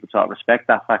mean? People sort of respect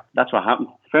that fact. That's what happened.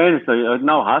 Fairness, I had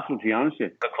no hassle, to be honest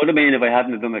with you. It could have been if I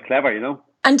hadn't done it clever,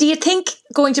 And do you think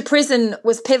going to prison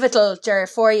was pivotal, Ger,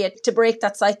 for you to break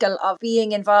that cycle of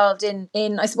being involved in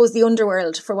I suppose, the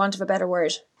underworld, for want of a better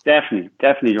word? Definitely,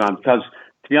 Joanne, because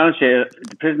to be honest with you,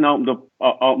 the prison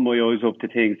opened my eyes up to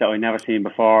things that I'd never seen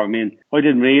before. I mean, I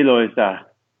didn't realise that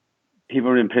people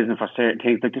are in prison for certain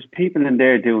things. Like, there's people in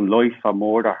there doing life for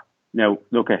murder. Now,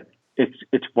 look,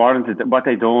 it's warranted. What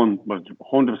they done was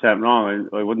 100% wrong.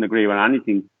 I wouldn't agree with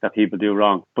anything that people do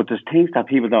wrong. But there's things that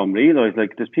people don't realise.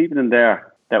 Like, there's people in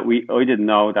there that I didn't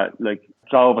know that, like,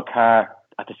 drove a car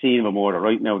at the scene of a murder.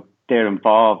 Right now, they're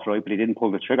involved, right, but he didn't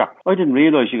pull the trigger. I didn't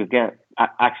realise you could get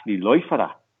actually life for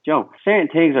that. Certain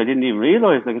things I didn't even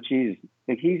realise. Like, Jesus,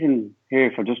 like, he's in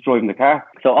here for just driving the car.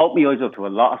 So I opened my eyes up to a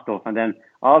lot of stuff. And then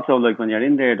also, like, when you're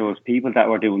in there, there was people that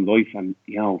were doing life, and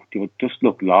they would just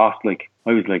look lost. Like,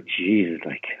 I was like, Jesus,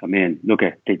 like, I mean, look,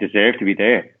 they deserve to be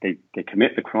there. They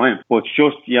commit the crime. But it's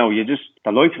just,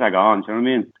 the life drag on, do you know what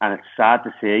I mean? And it's sad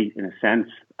to see, in a sense.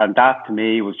 And that, to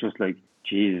me, was just like,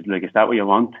 Jesus, like, is that what you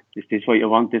want? Is this what you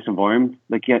want, this environment?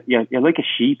 Like, you're like a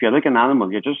sheep, you're like an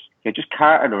animal. You're just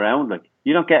carted around. Like,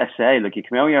 you don't get a say. Like, you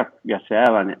come out of your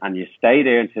cell and you stay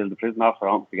there until the prison officer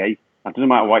opens the gate. It doesn't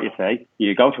matter what you say.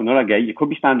 You go to another gate. You could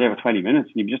be standing there for 20 minutes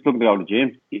and you're just looking to go to the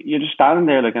gym. You're just standing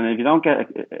there, like, and if you don't get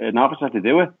an officer to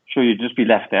do it, sure, you'd just be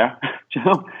left there.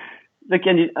 Like,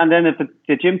 and then if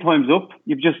the gym time's up,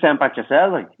 you've just sent back your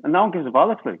cell, like, and no one gives a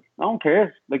bollocks, like, no one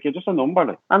cares. Like, you're just a number,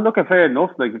 like. And look, fair enough,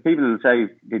 like, the people who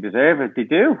say they deserve it, they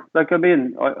do. Like, I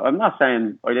mean, I'm not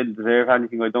saying I didn't deserve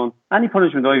anything I done. Any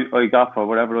punishment I got for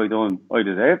whatever I done, I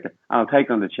deserved it. And I'll take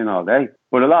it on the chin all day.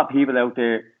 But a lot of people out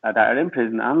there that are in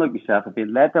prison, and like myself, have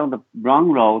been led down the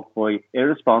wrong road by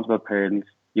irresponsible parents.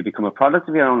 You become a product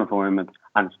of your own environment,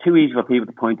 and it's too easy for people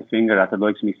to point the finger at the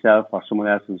likes of myself or someone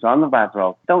else who's on the bad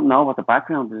road. Don't know what the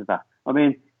background is of that. I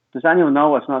mean, does anyone know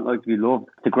what it's not like to be loved?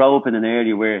 To grow up in an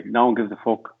area where no one gives a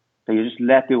fuck, that you just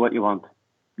let do what you want.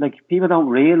 Like, people don't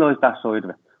realise that side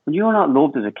of it. When you're not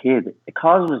loved as a kid, it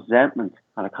causes resentment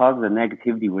and it causes a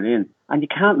negativity within. And you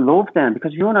can't love then,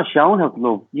 because if you're not shown how to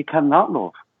love, you cannot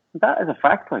love. And that is a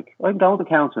fact. Like, I'm going to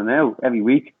counsel now every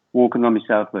week, working on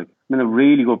myself. Like, I'm in a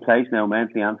really good place now,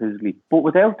 mentally and physically. But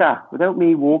without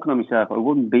me working on myself, I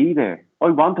wouldn't be there. I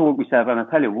want to work myself, and I'll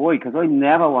tell you why, because I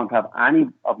never want to have any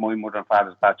of my mother and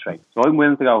father's bad traits. So I'm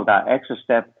willing to go that extra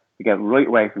step to get right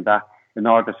away from that in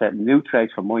order to set new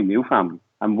traits for my new family.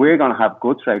 And we're going to have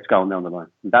good traits going down the line.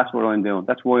 And that's what I'm doing.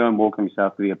 That's why I'm working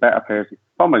myself to be a better person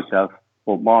for myself,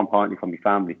 but more importantly for my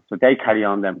family. So they carry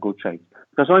on them good traits.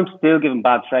 Because I'm still giving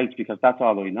bad traits because that's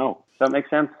all I know. Does that make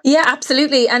sense? Yeah,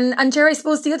 absolutely. And Jerry, I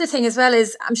suppose the other thing as well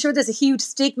is I'm sure there's a huge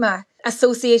stigma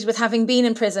associated with having been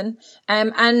in prison,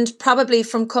 and probably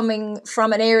from coming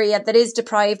from an area that is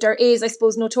deprived or is, I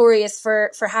suppose, notorious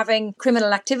for having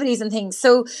criminal activities and things.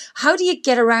 So how do you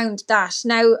get around that?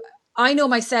 Now, I know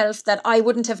myself that I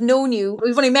wouldn't have known you.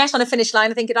 We've only met on a finish line,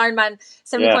 I think, at Ironman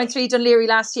 70.3 Dunleary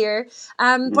last year.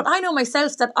 But I know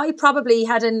myself that I probably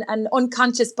had an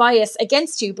unconscious bias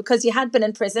against you because you had been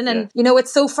in prison and,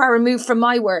 it's so far removed from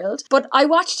my world. But I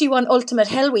watched you on Ultimate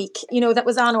Hell Week, that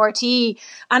was on RTE.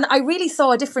 And I really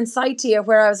saw a different side to you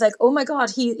where I was like, oh my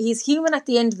God, he's human at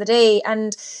the end of the day.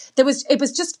 And it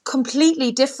was just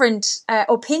completely different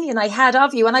opinion I had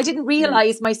of you. And I didn't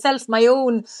realise myself, my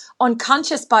own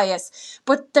unconscious bias.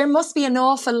 But there must be an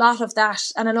awful lot of that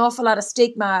and an awful lot of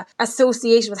stigma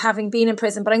associated with having been in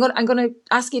prison. But I'm going to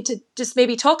ask you to just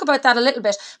maybe talk about that a little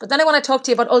bit. But then I want to talk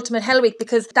to you about Ultimate Hell Week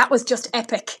because that was just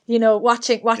epic,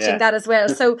 watching that as well.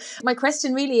 So my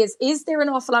question really is there an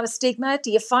awful lot of stigma? Do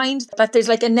you find that there's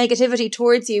like a negativity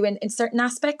towards you in certain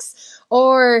aspects?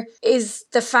 Or is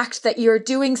the fact that you're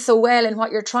doing so well in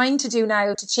what you're trying to do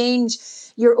now to change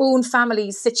your own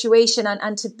family's situation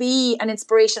and to be an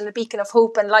inspiration, a beacon of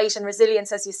hope and light and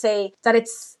resilience, as you say, that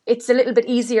it's a little bit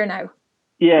easier now.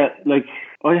 Yeah, like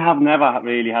I have never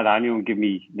really had anyone give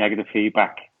me negative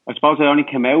feedback. I suppose I only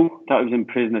came out that I was in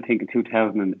prison, I think, in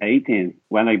 2018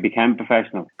 when I became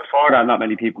professional. Before that, not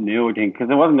many people knew, I think, because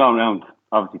I wasn't going around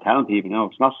obviously telling people,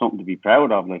 it's not something to be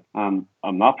proud of. Like, I'm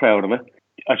not proud of it.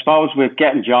 I suppose with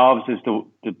getting jobs is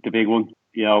the big one.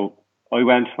 I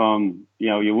went from,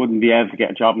 you wouldn't be able to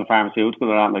get a job in a pharmaceutical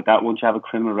or anything like that. Once you have a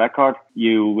criminal record,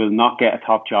 you will not get a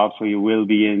top job, so you will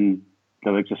be in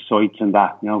the likes of sites and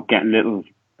that, getting little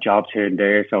jobs here and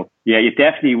there. So yeah, you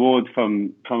definitely would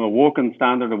from a working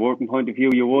standard, a working point of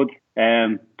view, you would.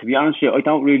 To be honest with you, I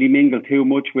don't really mingle too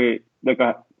much with, like,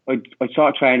 I sort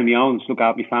of try on my own to look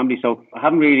after my family, so I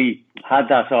haven't really had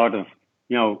that sort of,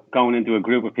 going into a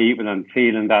group of people and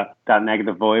feeling that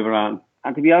negative vibe around.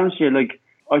 And to be honest with you, like,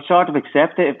 I sort of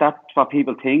accept it. If that's what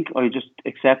people think, I just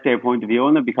accept their point of view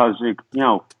on it, because, like,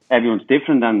 everyone's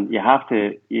different, and you have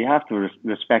to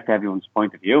respect everyone's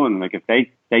point of view. And like, if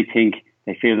they think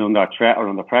they feel under threat or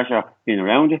under pressure being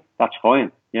around you, that's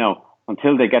fine.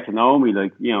 Until they get to know me,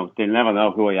 like, they'll never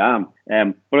know who I am.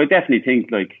 But I definitely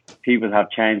think, like, people have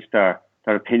changed their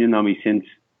opinion on me since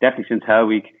Hell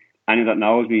Week. Anyone that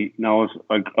knows me knows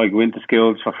I go into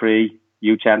schools for free,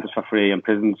 youth centres for free, and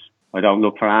prisons. I don't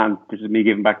look for anything. This is me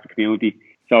giving back to the community.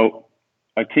 So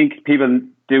I think people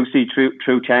do see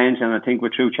true change, and I think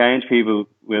with true change, people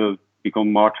will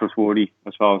become more trustworthy,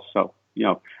 I suppose. So,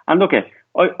 and look,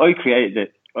 I created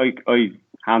it. I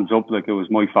hands up, like, it was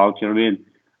my fault, you know what I mean?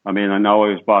 I mean, I know I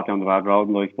was brought down the bad road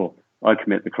in life, but I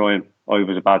committed the crime. I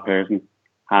was a bad person.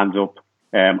 Hands up.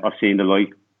 I've seen the light.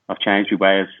 I've changed my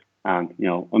ways. And,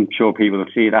 I'm sure people will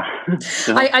see that.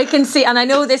 I can see, and I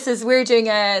know we're doing,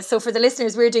 so for the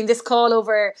listeners, we're doing this call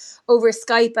over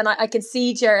Skype, and I can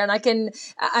see Ger,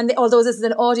 and although this is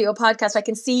an audio podcast, I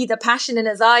can see the passion in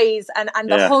his eyes and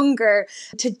the hunger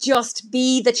to just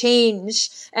be the change.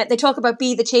 They talk about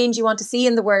be the change you want to see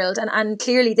in the world. And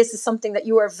clearly this is something that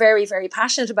you are very, very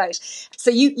passionate about. So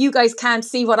you guys can't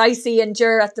see what I see in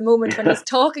Ger at the moment when he's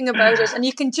talking about it. And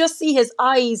you can just see his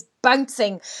eyes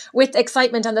bouncing with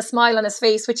excitement and the smile on his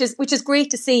face, which is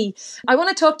great to see. I want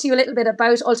to talk to you a little bit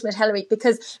about Ultimate Hell Week,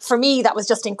 because for me that was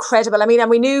just incredible. I mean, and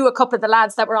we knew a couple of the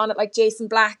lads that were on it, like Jason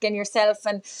Black and yourself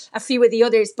and a few of the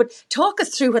others, but talk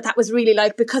us through what that was really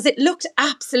like, because it looked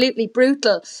absolutely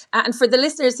brutal. And for the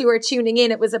listeners who are tuning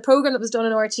in, it was a program that was done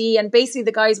in RTE, and basically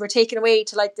the guys were taken away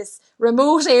to like this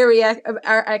remote area,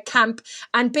 a camp,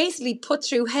 and basically put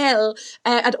through hell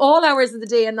at all hours of the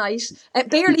day and night,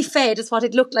 barely fed is what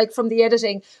it looked like from the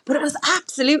editing, but it was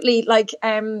absolutely like,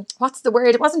 what's the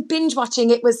word? It wasn't binge watching,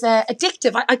 it was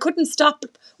addictive. I couldn't stop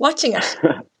watching it.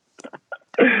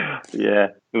 Yeah,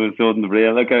 it was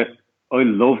unreal. Like, I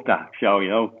loved that show,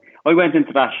 I went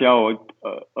into that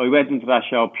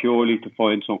show purely to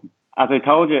find something. As I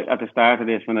told you at the start of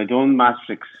this, when I done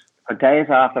Maastricht, for days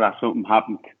after that, something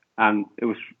happened, and it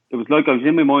was like I was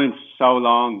in my mind so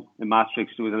long in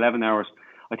Maastricht. It was 11 hours.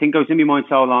 I think I was in my mind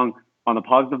so long on a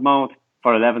positive mode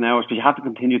for 11 hours, but you have to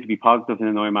continue to be positive in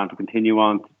an Ironman to continue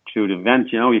on through the event.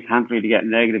 You can't really get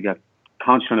negative. You're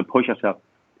constantly trying to push yourself.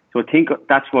 So I think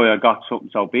that's why I got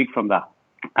something so big from that.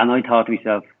 And I thought to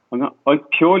myself, I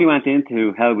purely went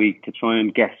into Hell Week to try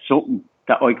and get something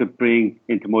that I could bring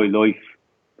into my life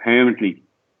permanently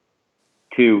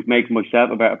to make myself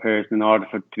a better person in order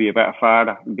to be a better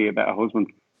father and be a better husband.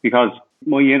 Because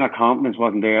my inner confidence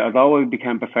wasn't there. Although I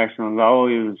became professional, although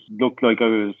I looked like I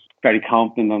was very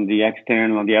confident on the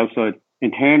external, on the outside,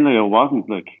 internally I wasn't.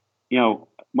 Like,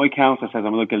 my counsellor says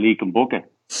I'm like a leaking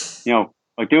bucket.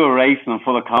 I do a race and I'm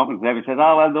full of confidence, and everyone says,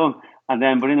 oh, well done. And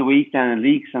then, but in a week then it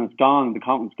leaks and it's gone, the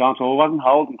confidence gone. So I wasn't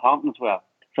holding confidence well.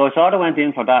 So I sort of went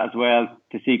in for that as well,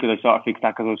 to see could I sort of fix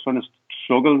that, because I was trying to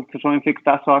struggle to try and fix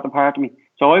that sort of part of me.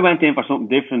 So I went in for something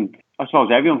different. I suppose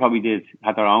everyone probably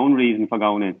had their own reason for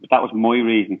going in, but that was my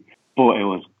reason. But it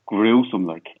was gruesome,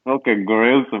 like, fucking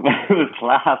gruesome. It was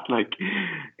class, like,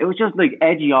 it was just like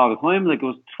edgy all the time. Like, it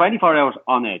was 24 hours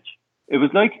on edge. It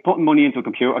was like putting money into a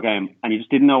computer game and you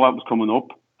just didn't know what was coming up.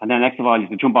 And then next of all, you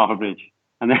had to jump off a bridge.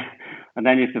 And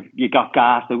then you got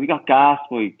gassed. Like, we got gassed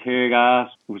by tear gas.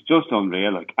 It was just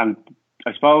unreal. Like, and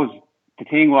I suppose the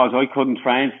thing was I couldn't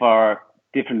train for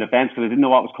different events because I didn't know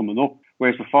what was coming up.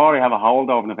 Whereas before I have a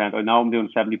holdover event, I know I'm doing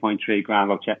 70.3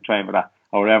 grand, I'll train for that,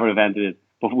 or whatever event it is.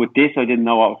 But with this, I didn't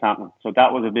know what was happening. So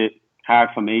that was a bit hard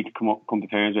for me to come to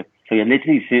terms with. So you're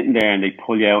literally sitting there and they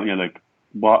pull you out and you're like,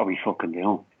 what are we fucking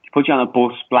doing? They put you on a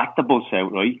bus, black the bus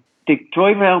out, right? They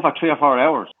drive around for 3 or 4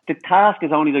 hours. The task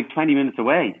is only like 20 minutes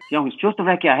away. It's just to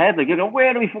wreck your head. Like,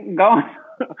 where are we fucking going?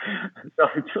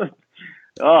 So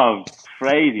Oh,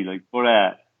 crazy, like, but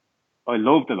I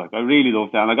loved it, like, I really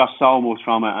loved it, and I got so much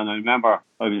from it. And I remember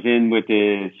I was in with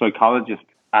the psychologist,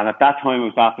 and at that time it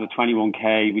was after the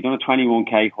 21k. We done a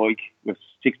 21k hike with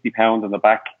 60 pounds on the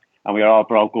back, and we all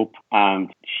broke up,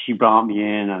 and she brought me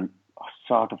in, and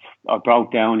I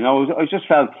broke down, you know. I just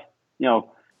felt, you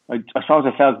know, I suppose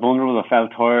I felt vulnerable, I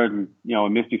felt tired, and, you know, I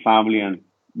missed my family, and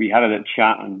we had a little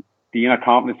chat, and the inner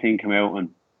confidence thing came out, and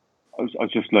I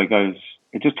was just like,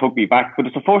 it just took me back. But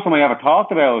it's the first time I ever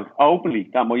talked about openly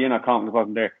that my inner confidence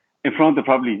wasn't there in front of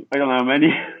probably, I don't know how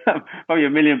many, probably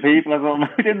 1 million people or something.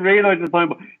 I didn't realise at the time,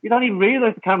 but you don't even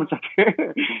realise the cameras are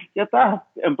there. You're that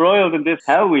embroiled in this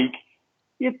hell week.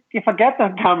 You forget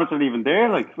that cameras aren't even there.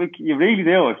 Like, you really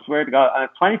do, I swear to God. And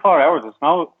it's 24 hours. There's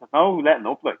no letting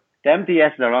up. Like, them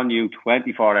DSs are on you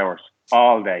 24 hours,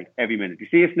 all day, every minute. You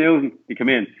see a snoozing, you come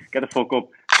in, get the fuck up.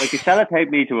 Like, you sellotape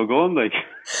me to a gun, like.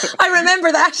 I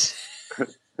remember that.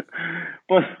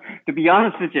 But to be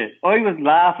honest with you, I was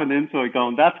laughing inside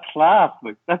going, that's class.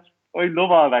 Like, I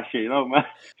love all that shit, you know, man.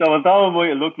 So although it might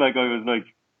have looked like I was like,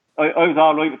 I was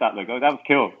all right with that. Like, that was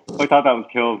cool. I thought that was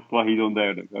cool, what he done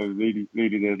there. Like, I really,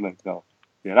 really did. Like, so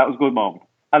yeah, that was a good moment.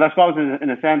 And I suppose in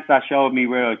a sense that showed me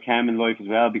where I came in life as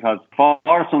well, because for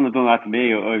someone had done that to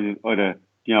me, I'd have,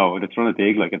 you know, I'd have thrown a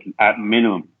dig, like, at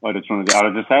minimum, I'd have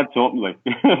just said something, like.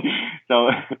 So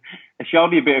it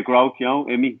showed me a bit of growth, you know,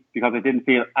 in me, because I didn't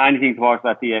feel anything towards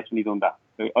that DS when he done that.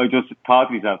 I just thought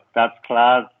to myself, that's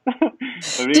class.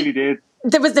 I really did.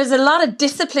 There's a lot of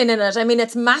discipline in it. I mean,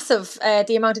 it's massive,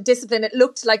 the amount of discipline. It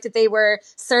looked like that they were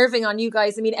serving on you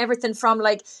guys. I mean, everything from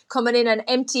like coming in and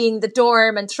emptying the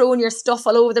dorm and throwing your stuff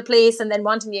all over the place and then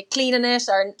wanting you cleaning it,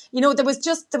 or, you know, there was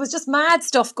just mad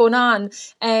stuff going on.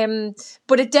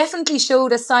 But it definitely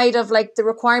showed a side of like the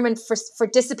requirement for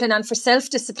discipline and for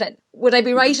self-discipline. Would I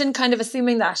be right in kind of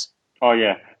assuming that? Oh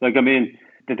yeah. Like, I mean,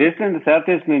 the discipline, the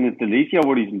self-discipline is the least of your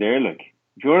worries in there. Like,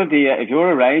 if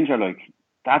you're a ranger, like,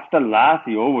 that's the last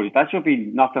of your worries. That should be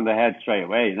knocked on the head straight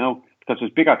away, you know, because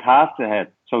there's bigger tasks ahead.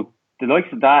 So the likes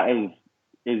of that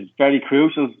is very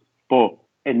crucial, but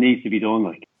it needs to be done.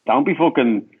 Like, don't be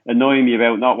fucking annoying me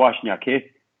about not washing your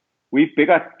kit. We've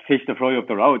bigger fish to fry up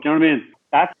the road. Do you know what I mean?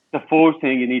 That's the first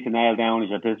thing you need to nail down, is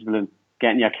your discipline,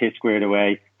 getting your kit squared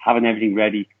away, having everything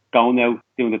ready, going out,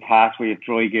 doing the tasks where you have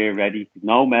dry gear ready,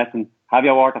 no messing, have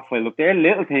your water filled up. They're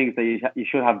little things that you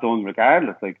should have done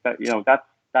regardless. Like, that, you know,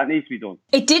 that needs to be done.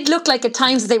 It did look like at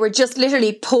times they were just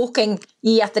literally poking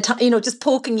you at the time, you know, just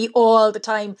poking you all the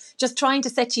time, just trying to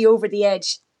set you over the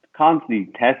edge.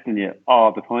 Constantly testing you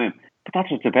all the time. But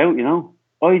that's what it's about, you know.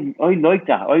 I like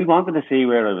that. I wanted to see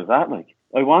where I was at. Like,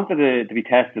 I wanted to be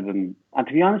tested, and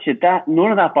to be honest with you,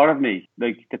 none of that bothered me.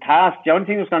 Like, the task, the only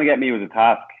thing that was going to get me was the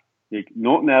task. Like,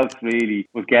 nothing else really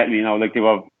was getting me, you know. Like,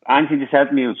 anything they said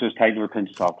to me was just take it with a pinch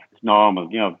of salt. It's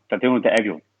normal, you know. They're doing it to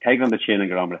everyone. Take it on the chin and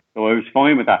get on with it. So I was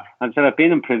fine with that. And so I've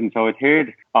been in prison, so I'd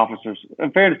heard officers,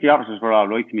 in fairness, the officers were all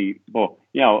right to me, but,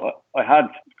 you know, I had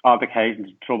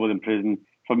altercations, trouble in prison.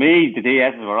 For me, the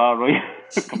DSs were all right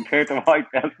compared to what I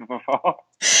felt before.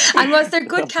 And was there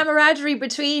good camaraderie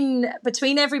between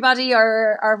everybody,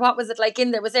 or what was it like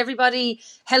in there? Was everybody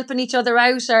helping each other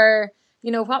out, or,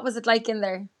 you know, what was it like in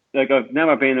there? Like, I've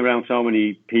never been around so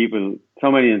many people, so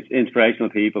many inspirational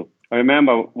people. I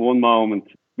remember one moment,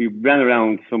 we ran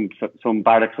around some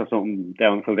barracks or something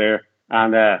down until there,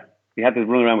 and we had to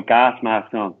run around with gas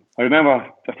masks on. I remember,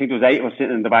 I think there was 8 of us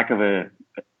sitting in the back of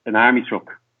an army truck,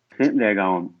 sitting there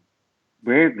going,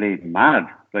 we're bleeding mad.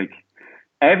 Like,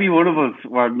 every one of us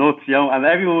were nuts, you know, and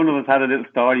every one of us had a little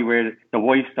story where the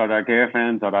wives or their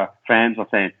girlfriends or their friends were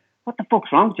saying, what the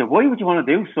fuck's wrong with you? Why would you want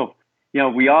to do stuff? You know,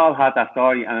 we all had that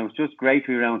story, and it was just great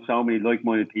to be around so many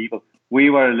like-minded people. We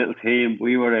were a little team.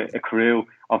 We were a crew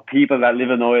of people that live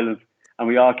in Ireland, and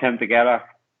we all came together,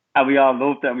 and we all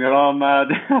loved it, and we were all mad.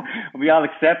 We all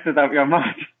accepted that we were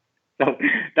mad. So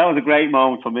that was a great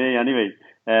moment for me anyway.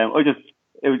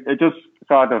 It just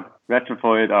sort of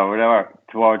rectified or whatever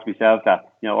towards myself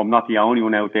that, you know, I'm not the only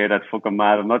one out there that's fucking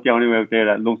mad. I'm not the only one out there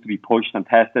that loves to be pushed and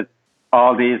tested.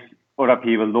 All these other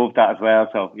people love that as well.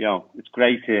 So, you know, it's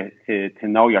great to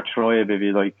know your tribe, if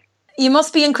you like. You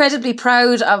must be incredibly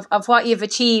proud of what you've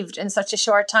achieved in such a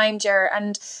short time, Ger,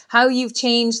 and how you've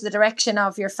changed the direction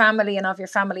of your family and of your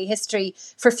family history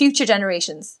for future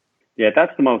generations. Yeah,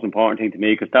 that's the most important thing to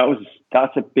me, because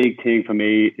that's a big thing for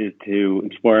me, is to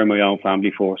inspire my own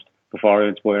family first before I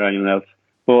inspire anyone else.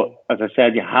 But as I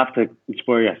said, you have to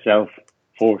inspire yourself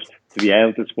first to be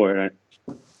able to inspire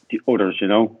the others, you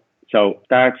know. So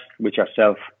start with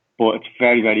yourself. But it's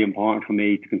very, very important for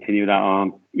me to continue that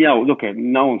on. Look,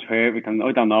 no one's perfect, and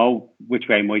I don't know which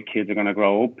way my kids are going to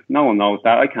grow up. No one knows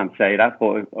that. I can't say that,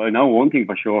 but I know one thing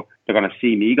for sure. They're going to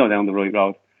see me go down the right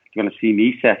road. They're going to see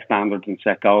me set standards and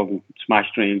set goals and smash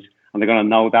dreams, and they're going to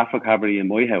know that vocabulary in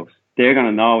my house. They're going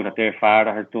to know that their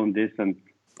father has done this,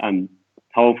 and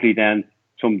hopefully then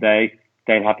someday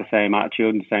they'll have the same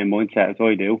attitude and the same mindset as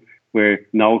I do, where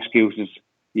no excuses.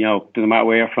 Doesn't matter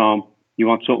where you're from. You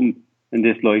want something in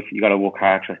this life, you got to work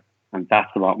hard for it. And that's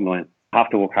the bottom line. Have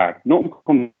to work hard. Nothing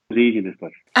comes easy in this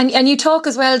life. And you talk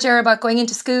as well, Ger, about going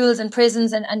into schools and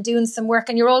prisons and doing some work.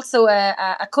 And you're also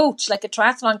a coach, like a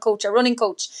triathlon coach, a running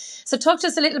coach. So talk to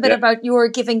us a little bit about your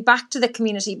giving back to the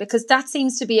community, because that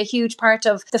seems to be a huge part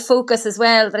of the focus as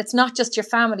well, that it's not just your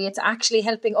family, it's actually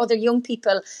helping other young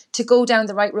people to go down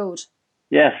the right road.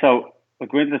 Yeah, so I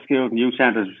go into the schools and youth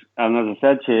centres, and as I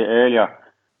said to you earlier,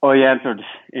 I entered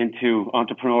into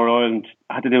Entrepreneur Ireland.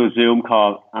 I had to do a Zoom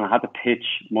call and I had to pitch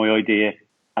my idea.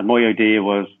 And my idea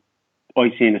was, I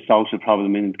seen a social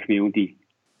problem in the community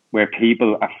where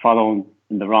people are following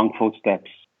in the wrong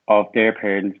footsteps of their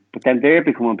parents, but then they're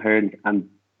becoming parents and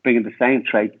bringing the same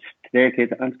traits to their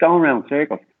kids, and it's going around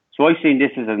circles. So I seen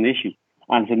this as an issue,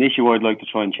 and it's an issue I'd like to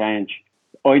try and change.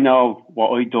 I know what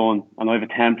I done, and I have a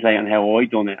template on how I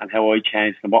done it and how I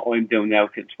changed and what I'm doing now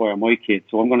to inspire my kids.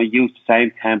 So I'm going to use the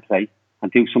same template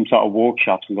and do some sort of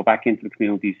workshops and go back into the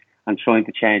communities and trying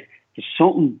to change. There's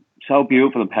something so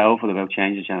beautiful and powerful about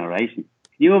changing a generation.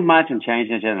 Can you imagine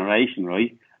changing a generation,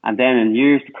 right? And then in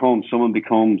years to come, someone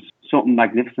becomes something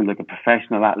magnificent, like a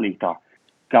professional athlete or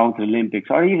going to the Olympics,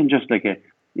 or even just like an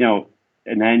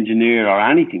engineer or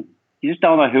anything. You just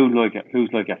don't know who's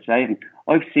like a saving.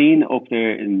 I've seen up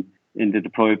there in the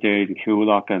deprived areas in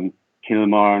Coolock and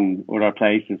Kilmore and other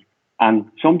places, and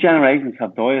some generations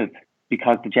have died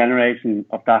because the generation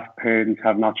of that parents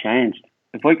have not changed.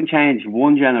 If I can change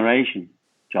one generation,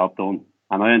 job done.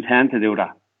 And I intend to do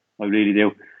that. I really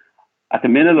do. At the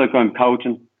minute, like I'm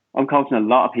coaching a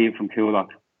lot of people from Coolock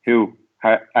who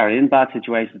are in bad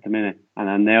situations at the minute and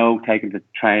are now taking the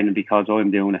training because I'm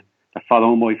doing it. They're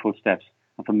following my footsteps.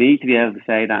 And for me to be able to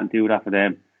say that and do that for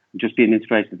them, and just be an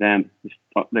inspiration to them,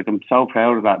 like I'm so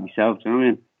proud of that myself. Do you know what I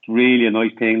mean? It's really a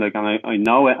nice thing. Like, and I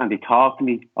know it, and they talk to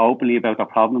me openly about their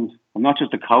problems. I'm not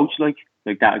just a coach like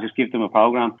that. I just give them a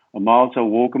program. I'm also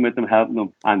working with them, helping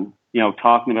them, and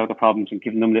talking about the problems and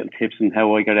giving them little tips on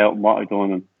how I get out and what I've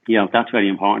done. And that's very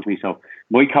important to me. So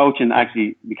my coaching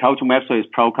website is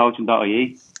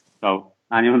procoaching.ie. So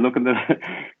anyone looking to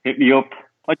hit me up.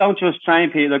 I don't just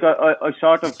train people. Like I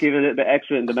sort of give a little bit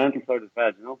extra in the mental side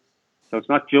as well, So it's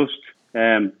not just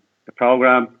the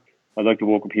program. I like to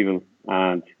work with people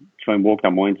and try and work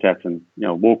their mindsets and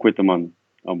work with them on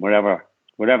whatever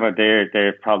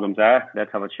their problems are.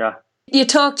 Let's have a chat. You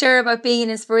talked there about being an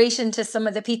inspiration to some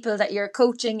of the people that you're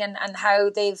coaching and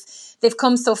how they've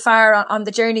come so far on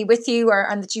the journey with you,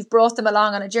 and that you've brought them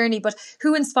along on a journey. But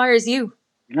who inspires you?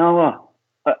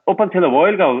 Up until a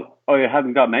while ago, I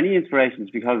hadn't got many inspirations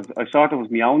because I sort of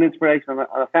was my own inspiration, and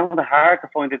I found it hard to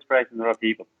find inspiration in other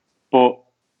people. But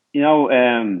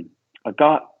I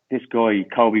got this guy,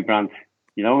 Kobe Bryant.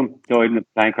 Him, died in a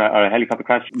plane crash or a helicopter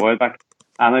crash a while back.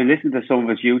 And I listened to some of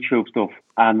his YouTube stuff,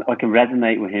 and I can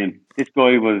resonate with him. This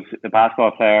guy was a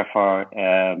basketball player for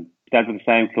stayed with the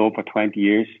same club for 20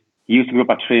 years. He used to get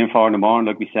up at 3 and 4 in the morning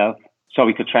like myself, so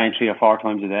he could train 3 or 4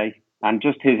 times a day. And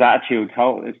just his attitude,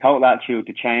 his total attitude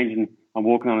to changing and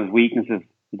working on his weaknesses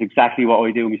is exactly what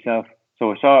I do myself.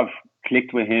 So I sort of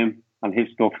clicked with him and his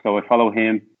stuff, so I follow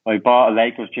him. I bought a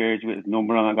Lakers jersey with his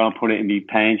number on. I'm going to put it in my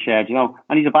paint shed,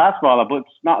 And he's a basketballer, but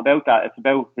it's not about that. It's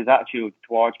about his attitude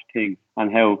towards things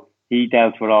and how he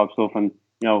dealt with all stuff. And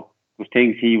there's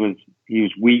things he was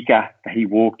weak at that he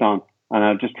worked on. And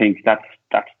I just think that's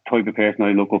the type of person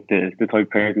I look up to. Is the type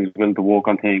of person who's willing to work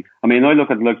on things. I mean, I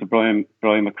look at the likes of Brian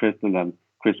McChrystal and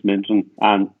Chris Minton,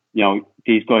 and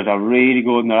these guys are really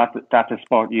good, and they're at the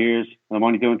sport years. And I'm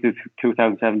only doing it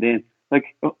 2017. Like,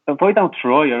 if I don't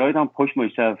try or I don't push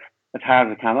myself as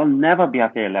hard as I can, I'll never be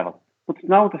at their level. But it's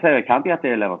not to say I can't be at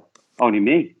their level. Only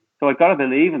me. So I've got to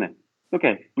believe in it.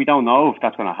 Okay, we don't know if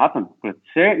that's going to happen, but it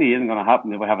certainly isn't going to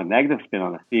happen if I have a negative spin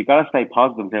on it. So you've got to stay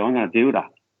positive and say, I'm going to do that.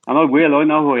 And I will. I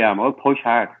know who I am. I'll push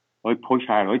hard. I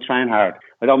train hard.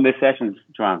 I don't miss sessions,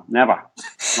 Joanne. Never.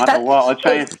 No matter what.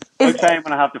 I train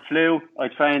when I have the flu. I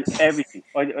train everything.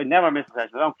 I never miss a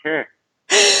session. I don't care.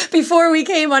 before we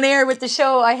came on air with the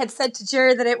show, I had said to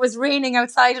Ger that it was raining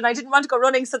outside and I didn't want to go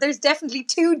running. So there's definitely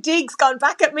 2 digs gone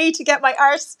back at me to get my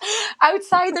arse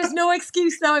outside. There's no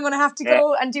excuse now. I'm going to have to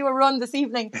go and do a run this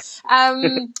evening.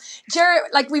 Ger,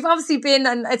 like we've obviously been,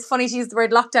 and it's funny to use the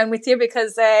word lockdown with you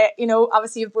because,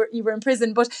 obviously you were in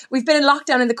prison, but we've been in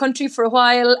lockdown in the country for a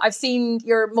while. I've seen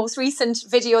your most recent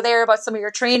video there about some of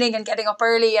your training and getting up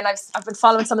early, and I've been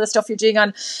following some of the stuff you're doing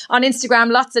on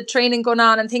Instagram, lots of training going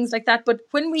on and things like that. But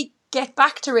when we get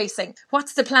back to racing,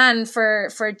 what's the plan for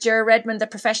Ger Redmond, the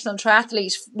professional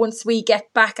triathlete, once we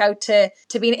get back out to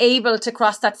being able to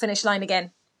cross that finish line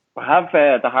again? I have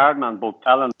the Hardman booked.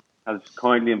 Alan has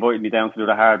kindly invited me down to do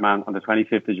the Hardman on the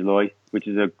 25th of July, which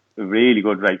is a really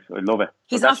good race. I love it.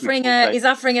 He's offering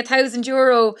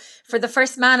 €1,000 for the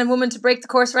first man and woman to break the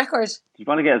course record. You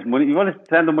want to get his money? You want to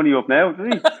send the money up now, does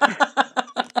he?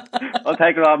 I'll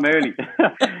take it off early.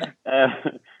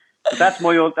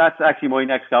 That's actually my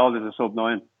next goal is a sub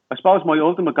 9. I suppose my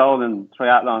ultimate goal in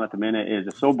triathlon at the minute is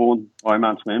a sub 1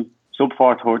 Ironman swim, sub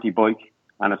 4:30 bike,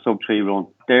 and a sub 3 run.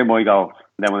 They're my goals.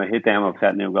 And then when I hit them, I'll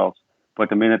set new goals. But at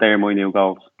the minute, they're my new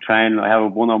goals. I have a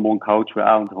one-on-one coach with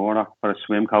Alan Turner for a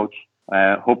swim coach.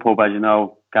 Hup, as you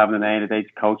know, Gavin and Aina, they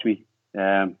coach me.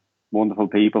 Wonderful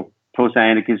people. Plus,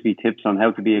 Aina gives me tips on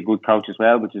how to be a good coach as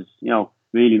well, which is,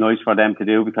 really nice for them to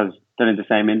do because they're in the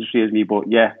same industry as me. But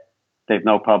yeah, they've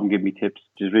no problem giving me tips,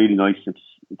 which is really nice.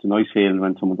 It's a nice feeling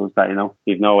when someone does that,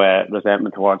 You've no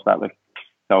resentment towards that, like.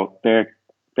 So they're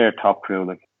top crew,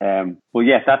 like. Well,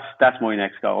 yes, that's my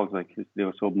next goal, is to do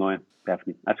a sub 9.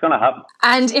 Definitely, that's going to happen.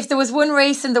 And if there was one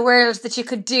race in the world that you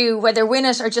could do, whether win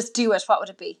it or just do it, what would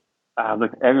it be?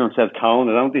 Look, everyone says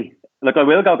Kona, don't they? Look, I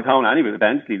will go to Kona anyway,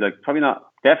 eventually. Like, probably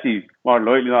not, definitely more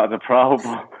likely not as a pro.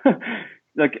 But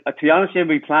like, to be honest with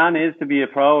you, my plan is to be a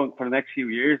pro for the next few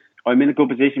years. I'm in a good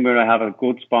position where I have a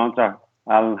good sponsor,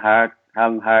 Alan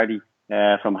Hardy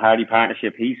from Hardy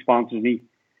Partnership. He sponsors me.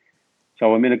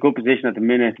 So I'm in a good position at the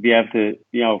minute to be able to,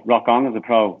 rock on as a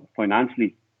pro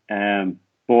financially.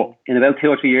 But in about 2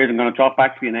 or 3 years, I'm going to drop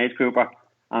back to be an age grouper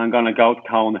and I'm going to go to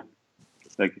Kona.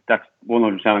 Like, that's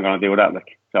 100% I'm going to do that.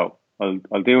 Like, so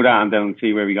I'll do that and then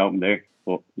see where we go from there.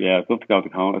 But yeah, I'd love to go to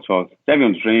Kona. So it's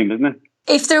everyone's dream, isn't it?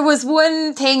 If there was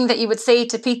one thing that you would say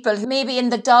to people who maybe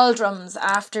in the doldrums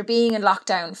after being in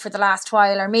lockdown for the last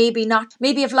while, or maybe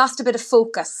have lost a bit of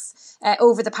focus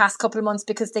over the past couple of months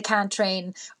because they can't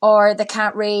train or they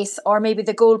can't race, or maybe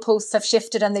the goalposts have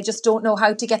shifted and they just don't know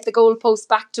how to get the goalposts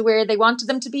back to where they wanted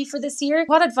them to be for this year,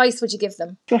 what advice would you give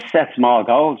them? Just set small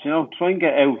goals, try and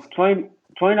get out, try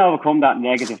and overcome that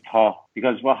negative thought,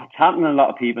 because what's happening to a lot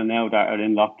of people now that are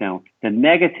in lockdown, the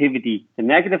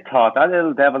negative thought, that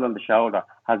little devil on the shoulder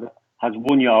has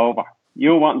won you over.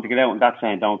 You're wanting to get out and that's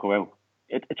saying don't go out.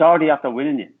 It's already after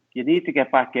winning you. You need to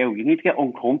get back out. You need to get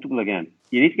uncomfortable again.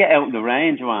 You need to get out in the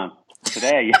rain, Joanne,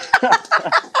 today.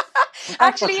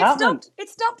 Actually, it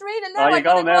stopped raining now. I'm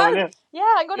going to go out.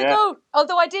 Yeah, I'm going to go.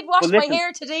 Although I did wash my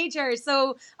hair today, Ger.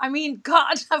 So, I mean,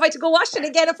 God, have I to go wash it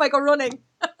again if I go running?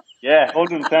 Yeah,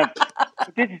 100%.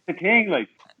 But this is the thing, like,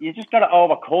 you just got to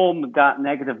overcome that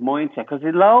negative mindset, because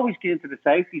it'll always get into the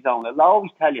safety zone. It'll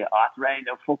always tell you, it's raining,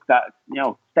 fuck that,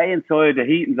 stay inside, the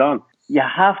heating's on. You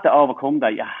have to overcome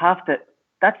that.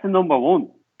 That's the number one.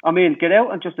 I mean, get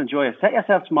out and just enjoy it. Set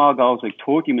yourself small goals, like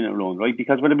 30-minute run, right?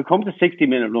 Because when it becomes a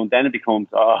 60-minute run, then it becomes,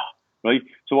 right?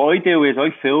 So what I do is I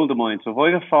fill the mind. So if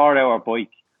I have a 4-hour bike,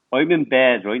 I'm in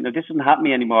bed, right? Now, this doesn't happen to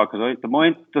me anymore because the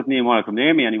mind doesn't even want to come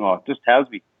near me anymore. It just tells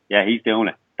me, yeah, he's doing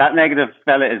it. That negative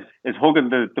fella is hugging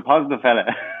the positive fella.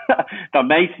 They're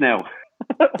mates now.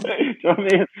 Do you know what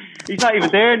I mean? He's not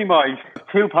even there anymore. He's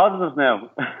too positive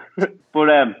now. But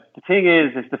the thing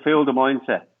is to fill the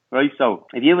mindset, right? So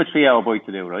if you have a 3-hour bike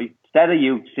to do, right? Instead of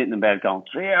you sitting in bed going,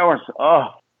 3 hours,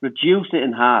 reduce it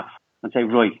in half and say,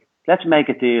 right, let's make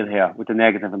a deal here with the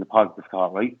negative and the positive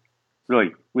thought, right?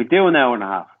 Right, we do an hour and a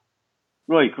half.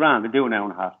 Right, grand, we do an hour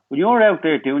and a half. When you're out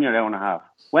there doing your hour and a half,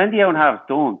 when the hour and a half is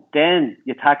done, then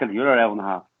you tackle the other hour and a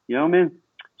half. You know what I mean?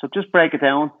 So just break it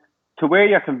down to where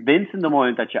you're convincing the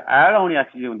mind that you are only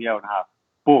actually doing the hour and a half.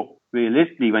 But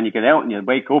realistically, when you get out and you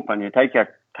wake up and you take your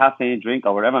caffeine drink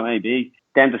or whatever it may be,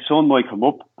 then the sun might come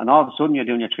up and all of a sudden you're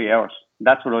doing your 3 hours. And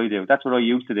that's what I do. That's what I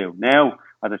used to do. Now,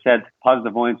 as I said,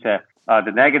 positive mindset,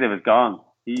 the negative is gone.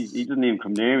 He doesn't even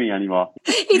come near me anymore.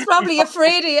 He's probably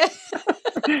afraid of you.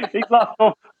 He's locked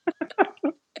up.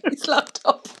 He's locked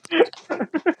up.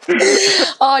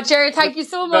 Oh, Jared, thank you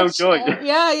so much.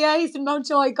 Yeah, he's in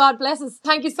Mountjoy. God bless us.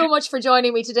 Thank you so much for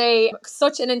joining me today.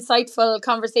 Such an insightful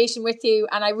conversation with you,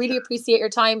 and I really appreciate your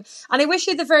time. And I wish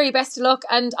you the very best of luck.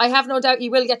 And I have no doubt you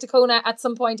will get to Kona at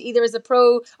some point, either as a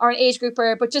pro or an age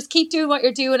grouper. But just keep doing what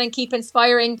you're doing and keep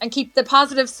inspiring and keep the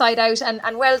positive side out. And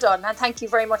well done. And thank you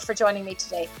very much for joining me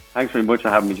today. Thanks very much for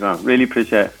having me, Joanne. Really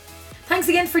appreciate it. Thanks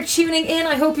again for tuning in.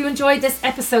 I hope you enjoyed this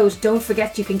episode. Don't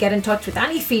forget you can get in touch with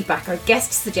any feedback or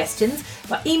guest suggestions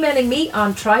by emailing me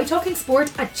on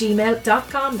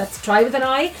trytalkingsport@gmail.com. That's try with an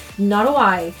I, not a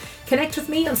Y. Connect with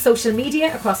me on social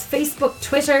media across Facebook,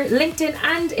 Twitter, LinkedIn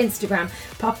and Instagram.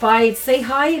 Pop by, say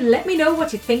hi, let me know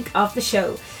what you think of the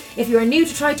show. If you are new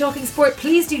to Try Talking Sport,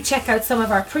 please do check out some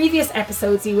of our previous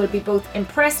episodes. You will be both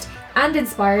impressed and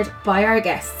inspired by our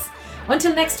guests.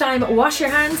 Until next time, wash your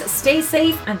hands, stay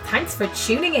safe, and thanks for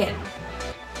tuning in.